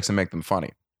subjects and make them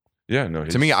funny. Yeah, no.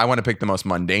 To me, I want to pick the most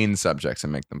mundane subjects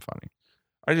and make them funny.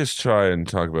 I just try and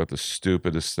talk about the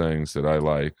stupidest things that I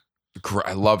like.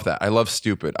 I love that. I love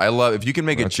stupid. I love if you can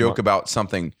make a That's joke about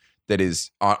something that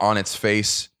is on its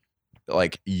face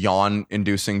like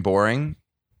yawn-inducing boring.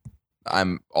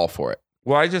 I'm all for it.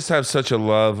 Well, I just have such a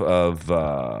love of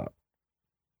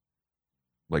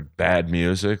like bad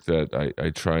music that I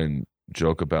try and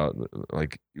joke about.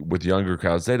 Like with younger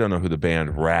crowds, they don't know who the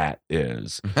band Rat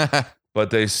is, but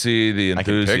they see the I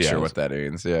can enthusiasm. picture what that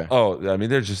means. Yeah. Oh, I mean,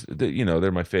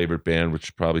 they're my favorite band,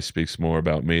 which probably speaks more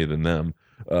about me than them.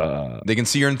 They can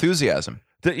see your enthusiasm.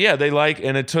 They like,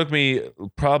 and it took me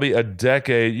probably a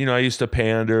decade. You know, I used to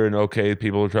pander, and okay,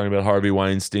 people are talking about Harvey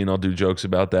Weinstein. I'll do jokes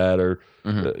about that, or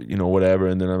whatever.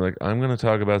 And then I'm like, I'm going to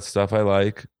talk about stuff I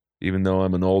like, even though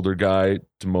I'm an older guy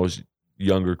to most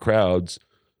younger crowds,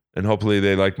 and hopefully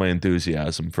they like my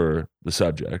enthusiasm for the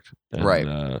subject. And,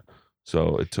 Right.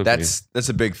 So it took That's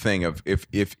a big thing of if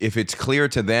it's clear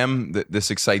to them that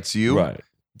this excites me you, right.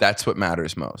 that's what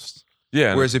matters most.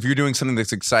 Yeah. Whereas if you're doing something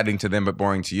that's exciting to them but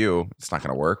boring to you, it's not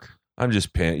going to work. I'm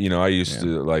just I used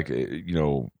to like,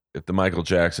 if the Michael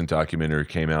Jackson documentary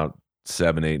came out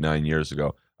 7, 8, 9 years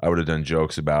ago, I would have done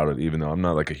jokes about it, even though I'm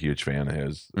not like a huge fan of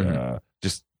his.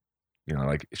 Just,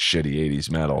 like shitty 80s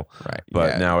metal. Right.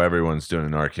 But yeah. now everyone's doing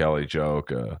an R. Kelly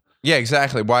joke. Yeah,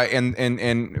 exactly. Why? And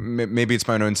maybe it's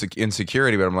my own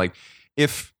insecurity, but I'm like,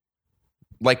 if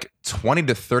like 20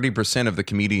 to 30% of the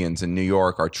comedians in New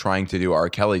York are trying to do R.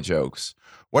 Kelly jokes,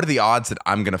 what are the odds that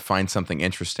I'm going to find something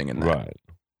interesting in that? Right.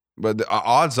 But the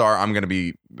odds are I'm going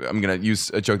to use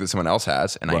a joke that someone else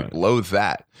has, and Right. I loathe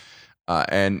that.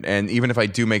 And even if I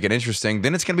do make it interesting,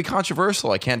 then it's going to be controversial.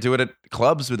 I can't do it at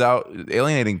clubs without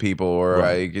alienating people, or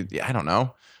Right. I don't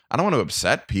know. I don't want to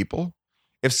upset people.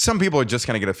 If some people are just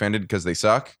going to get offended because they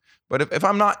suck, but if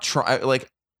I'm not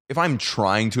if I'm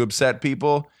trying to upset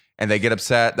people and they get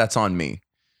upset, that's on me.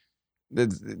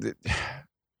 There's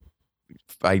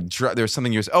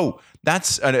something you're. Oh,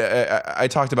 that's. I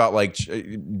talked about like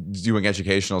doing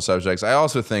educational subjects. I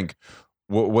also think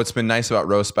what's been nice about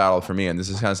Roast Battle for me, and this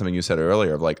is kind of something you said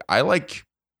earlier, of like I like.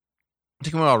 I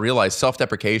think when I realized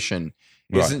self-deprecation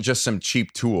isn't just some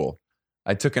cheap tool.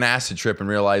 I took an acid trip and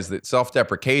realized that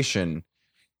self-deprecation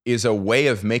is a way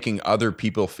of making other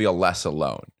people feel less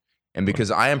alone. And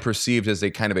because I am perceived as a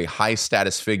kind of a high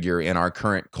status figure in our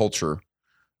current culture,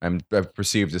 I'm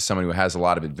perceived as someone who has a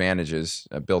lot of advantages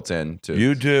built in.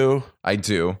 You do. I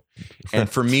do. And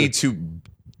for me to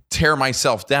tear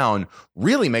myself down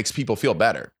really makes people feel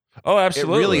better. Oh,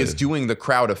 absolutely. It really is doing the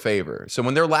crowd a favor. So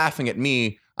when they're laughing at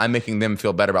me, I'm making them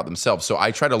feel better about themselves. So I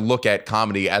try to look at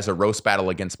comedy as a roast battle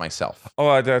against myself. Oh,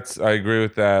 I agree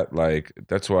with that. Like,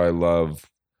 that's why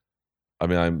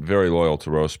I'm very loyal to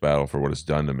Roast Battle for what it's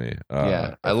done to me.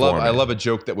 I love a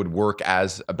joke that would work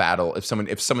as a battle. If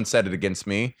someone said it against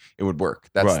me, it would work.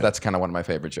 That's kind of one of my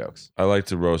favorite jokes. I like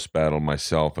to roast battle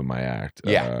myself in my act.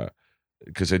 Yeah.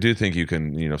 Because I do think you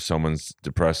can, if someone's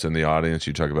depressed in the audience,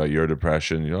 you talk about your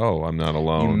depression. I'm not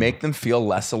alone. You make them feel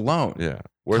less alone. Yeah.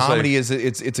 Comedy is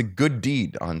it's a good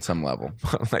deed on some level.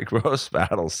 like roast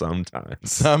battle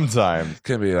sometimes. Sometimes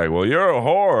Can be like, well, you're a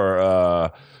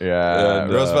whore. yeah.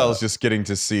 And, Roast Battle is just getting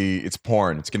to see it's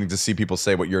porn. It's getting to see people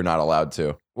say what you're not allowed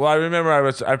to. Well, I remember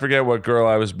I forget what girl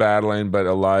I was battling, but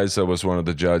Eliza was one of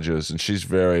the judges, and she's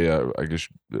very, I guess,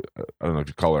 I don't know if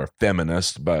you call her a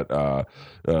feminist, but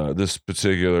this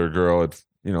particular girl had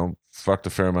fucked a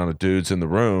fair amount of dudes in the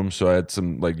room. So I had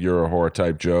some like you're a whore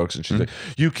type jokes. And she's like,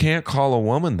 you can't call a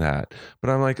woman that. But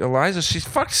I'm like, Eliza, she's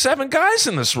fucked 7 guys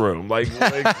in this room. Like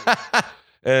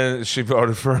and she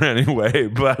voted for her anyway.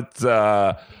 But,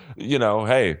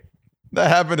 hey. That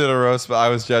happened at a roast. I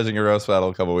was judging a roast battle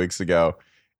a couple weeks ago.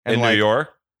 In New York?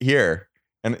 Here.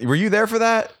 And were you there for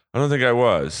that? I don't think I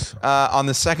was. On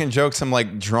the second joke, some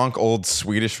like drunk old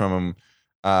Swedish from him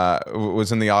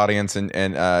was in the audience,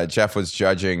 and Jeff was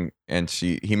judging, and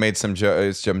he made some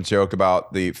joke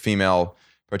about the female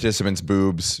participants'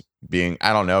 boobs being,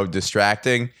 I don't know,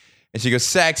 distracting. And she goes,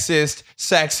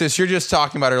 sexist, you're just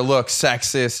talking about her look,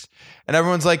 sexist. And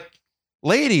everyone's like,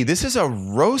 lady, this is a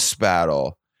roast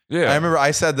battle. Yeah. I remember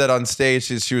I said that on stage.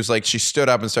 She was like, she stood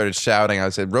up and started shouting. I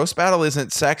said, roast battle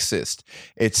isn't sexist.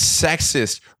 It's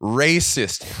sexist,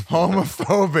 racist,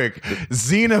 homophobic,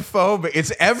 xenophobic.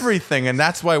 It's everything. And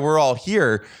that's why we're all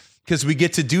here, because we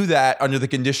get to do that under the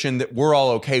condition that we're all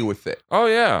okay with it. Oh,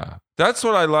 yeah. That's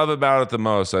what I love about it the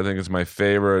most. I think it's my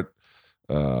favorite,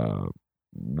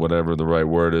 whatever the right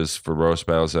word is for roast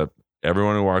battles, that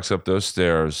everyone who walks up those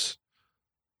stairs,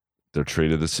 they're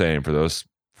treated the same for those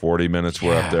 40 minutes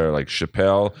we're up there. Like,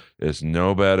 Chappelle is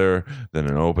no better than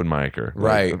an open micer.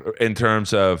 Right. Like, in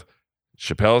terms of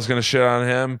Chappelle's going to shit on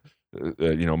him.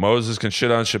 Moses can shit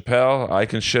on Chappelle. I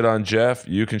can shit on Jeff.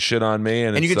 You can shit on me.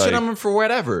 And you can shit on him for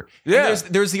whatever. Yeah.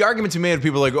 There's the argument to be made of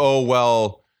people like, oh,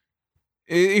 well,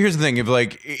 here's the thing.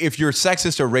 If you're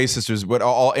sexist or racist or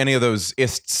what any of those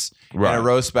ists in a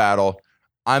roast battle,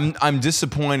 I'm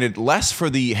disappointed less for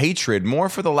the hatred, more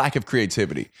for the lack of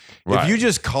creativity. Right. If you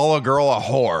just call a girl a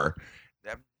whore,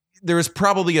 there is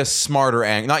probably a smarter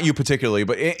angle. Not you particularly,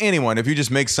 but anyone. If you just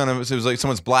make fun of it, was like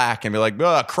someone's black and be like,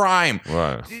 crime.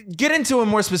 Right. Get into a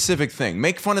more specific thing.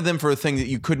 Make fun of them for a thing that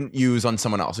you couldn't use on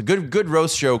someone else. A good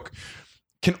roast joke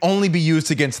can only be used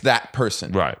against that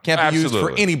person. Right. Can't be used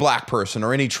for any black person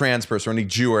or any trans person or any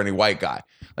Jew or any white guy.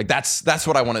 Like that's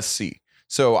what I want to see.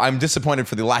 So I'm disappointed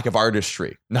for the lack of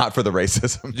artistry, not for the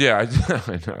racism. Yeah,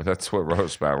 I know. That's what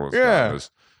roast battle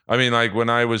is. I mean, like when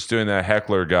I was doing that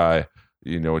heckler guy,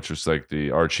 which was like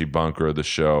the Archie Bunker of the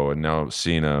show, and now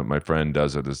Cena, my friend,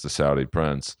 does it as the Saudi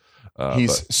Prince.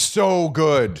 He's so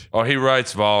good. Oh, he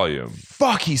writes volume.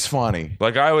 Fuck, he's funny.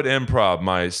 Like I would improv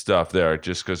my stuff there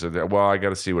just because of that. Well, I got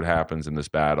to see what happens in this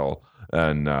battle.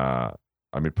 And I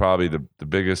mean, probably the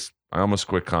biggest, I almost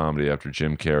quit comedy after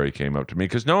Jim Carrey came up to me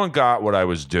because no one got what I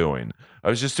was doing. I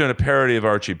was just doing a parody of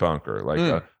Archie Bunker,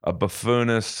 like a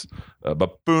buffoonish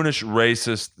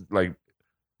racist. Like,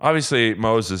 obviously,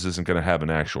 Moses isn't going to have an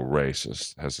actual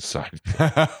racist as a side.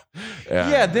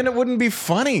 Yeah, then it wouldn't be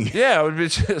funny. Yeah, it would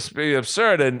just be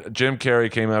absurd. And Jim Carrey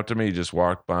came up to me, he just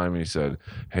walked by me, he said,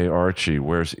 "Hey, Archie,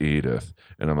 where's Edith?"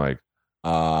 And I'm like, he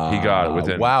got it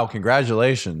within. Wow,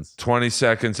 congratulations. 20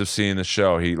 seconds of seeing the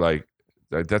show. He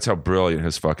that's how brilliant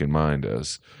his fucking mind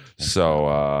is.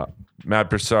 So, Matt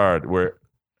Broussard, we're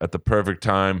at the perfect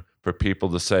time for people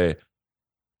to say,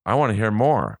 I want to hear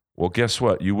more. Well, guess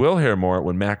what? You will hear more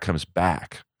when Matt comes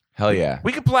back. Hell yeah.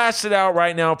 We could blast it out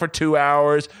right now for 2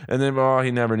 hours, and then,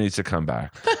 he never needs to come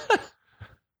back.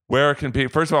 Where can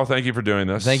people... First of all, thank you for doing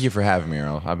this. Thank you for having me,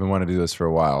 Earl. I've been wanting to do this for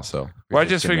a while, so... Well, I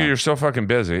just figure you're so fucking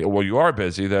busy. Well, you are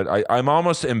busy that I'm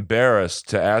almost embarrassed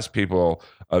to ask people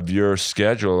of your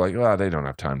schedule, like, they don't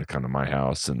have time to come to my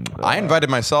house. And I invited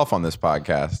myself on this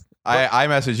podcast. I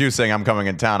messaged you saying I'm coming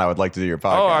in town. I would like to do your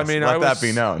podcast. Oh, I mean, let that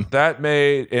be known.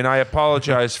 And I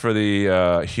apologize for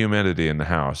the humidity in the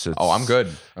house. I'm good.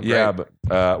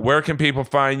 But where can people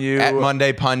find you? At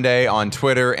Monday Punday on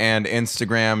Twitter and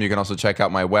Instagram. You can also check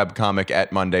out my webcomic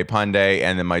at Monday Punday,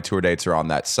 and then my tour dates are on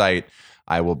that site.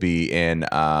 I will be in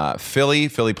Philly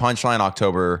Punchline,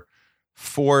 October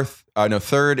 3rd,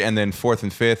 and then 4th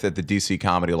and 5th at the DC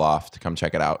Comedy Loft. Come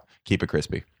check it out. Keep it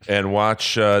crispy. And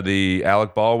watch the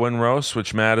Alec Baldwin roast,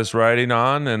 which Matt is writing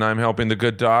on, and I'm helping The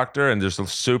Good Doctor. And there's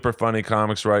super funny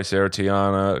comics, right? Sarah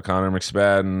Tiana, Connor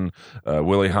McSpadden,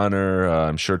 Willie Hunter.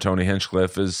 I'm sure Tony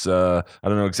Hinchcliffe is, I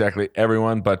don't know exactly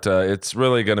everyone, but it's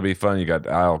really going to be fun. You got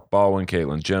Alec Baldwin,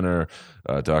 Caitlyn Jenner,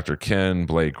 Dr. Ken,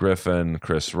 Blake Griffin,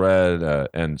 Chris Redd,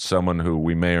 and someone who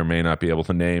we may or may not be able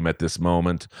to name at this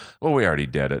moment. Well, we already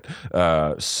did it.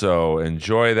 So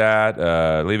enjoy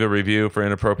that. Leave a review for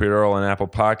Inappropriate Earl on Apple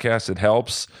Podcasts. It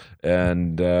helps.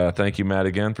 And thank you, Matt,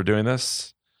 again for doing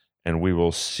this. And we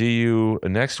will see you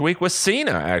next week with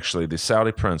Cena, actually, the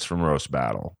Saudi Prince from Roast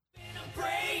Battle.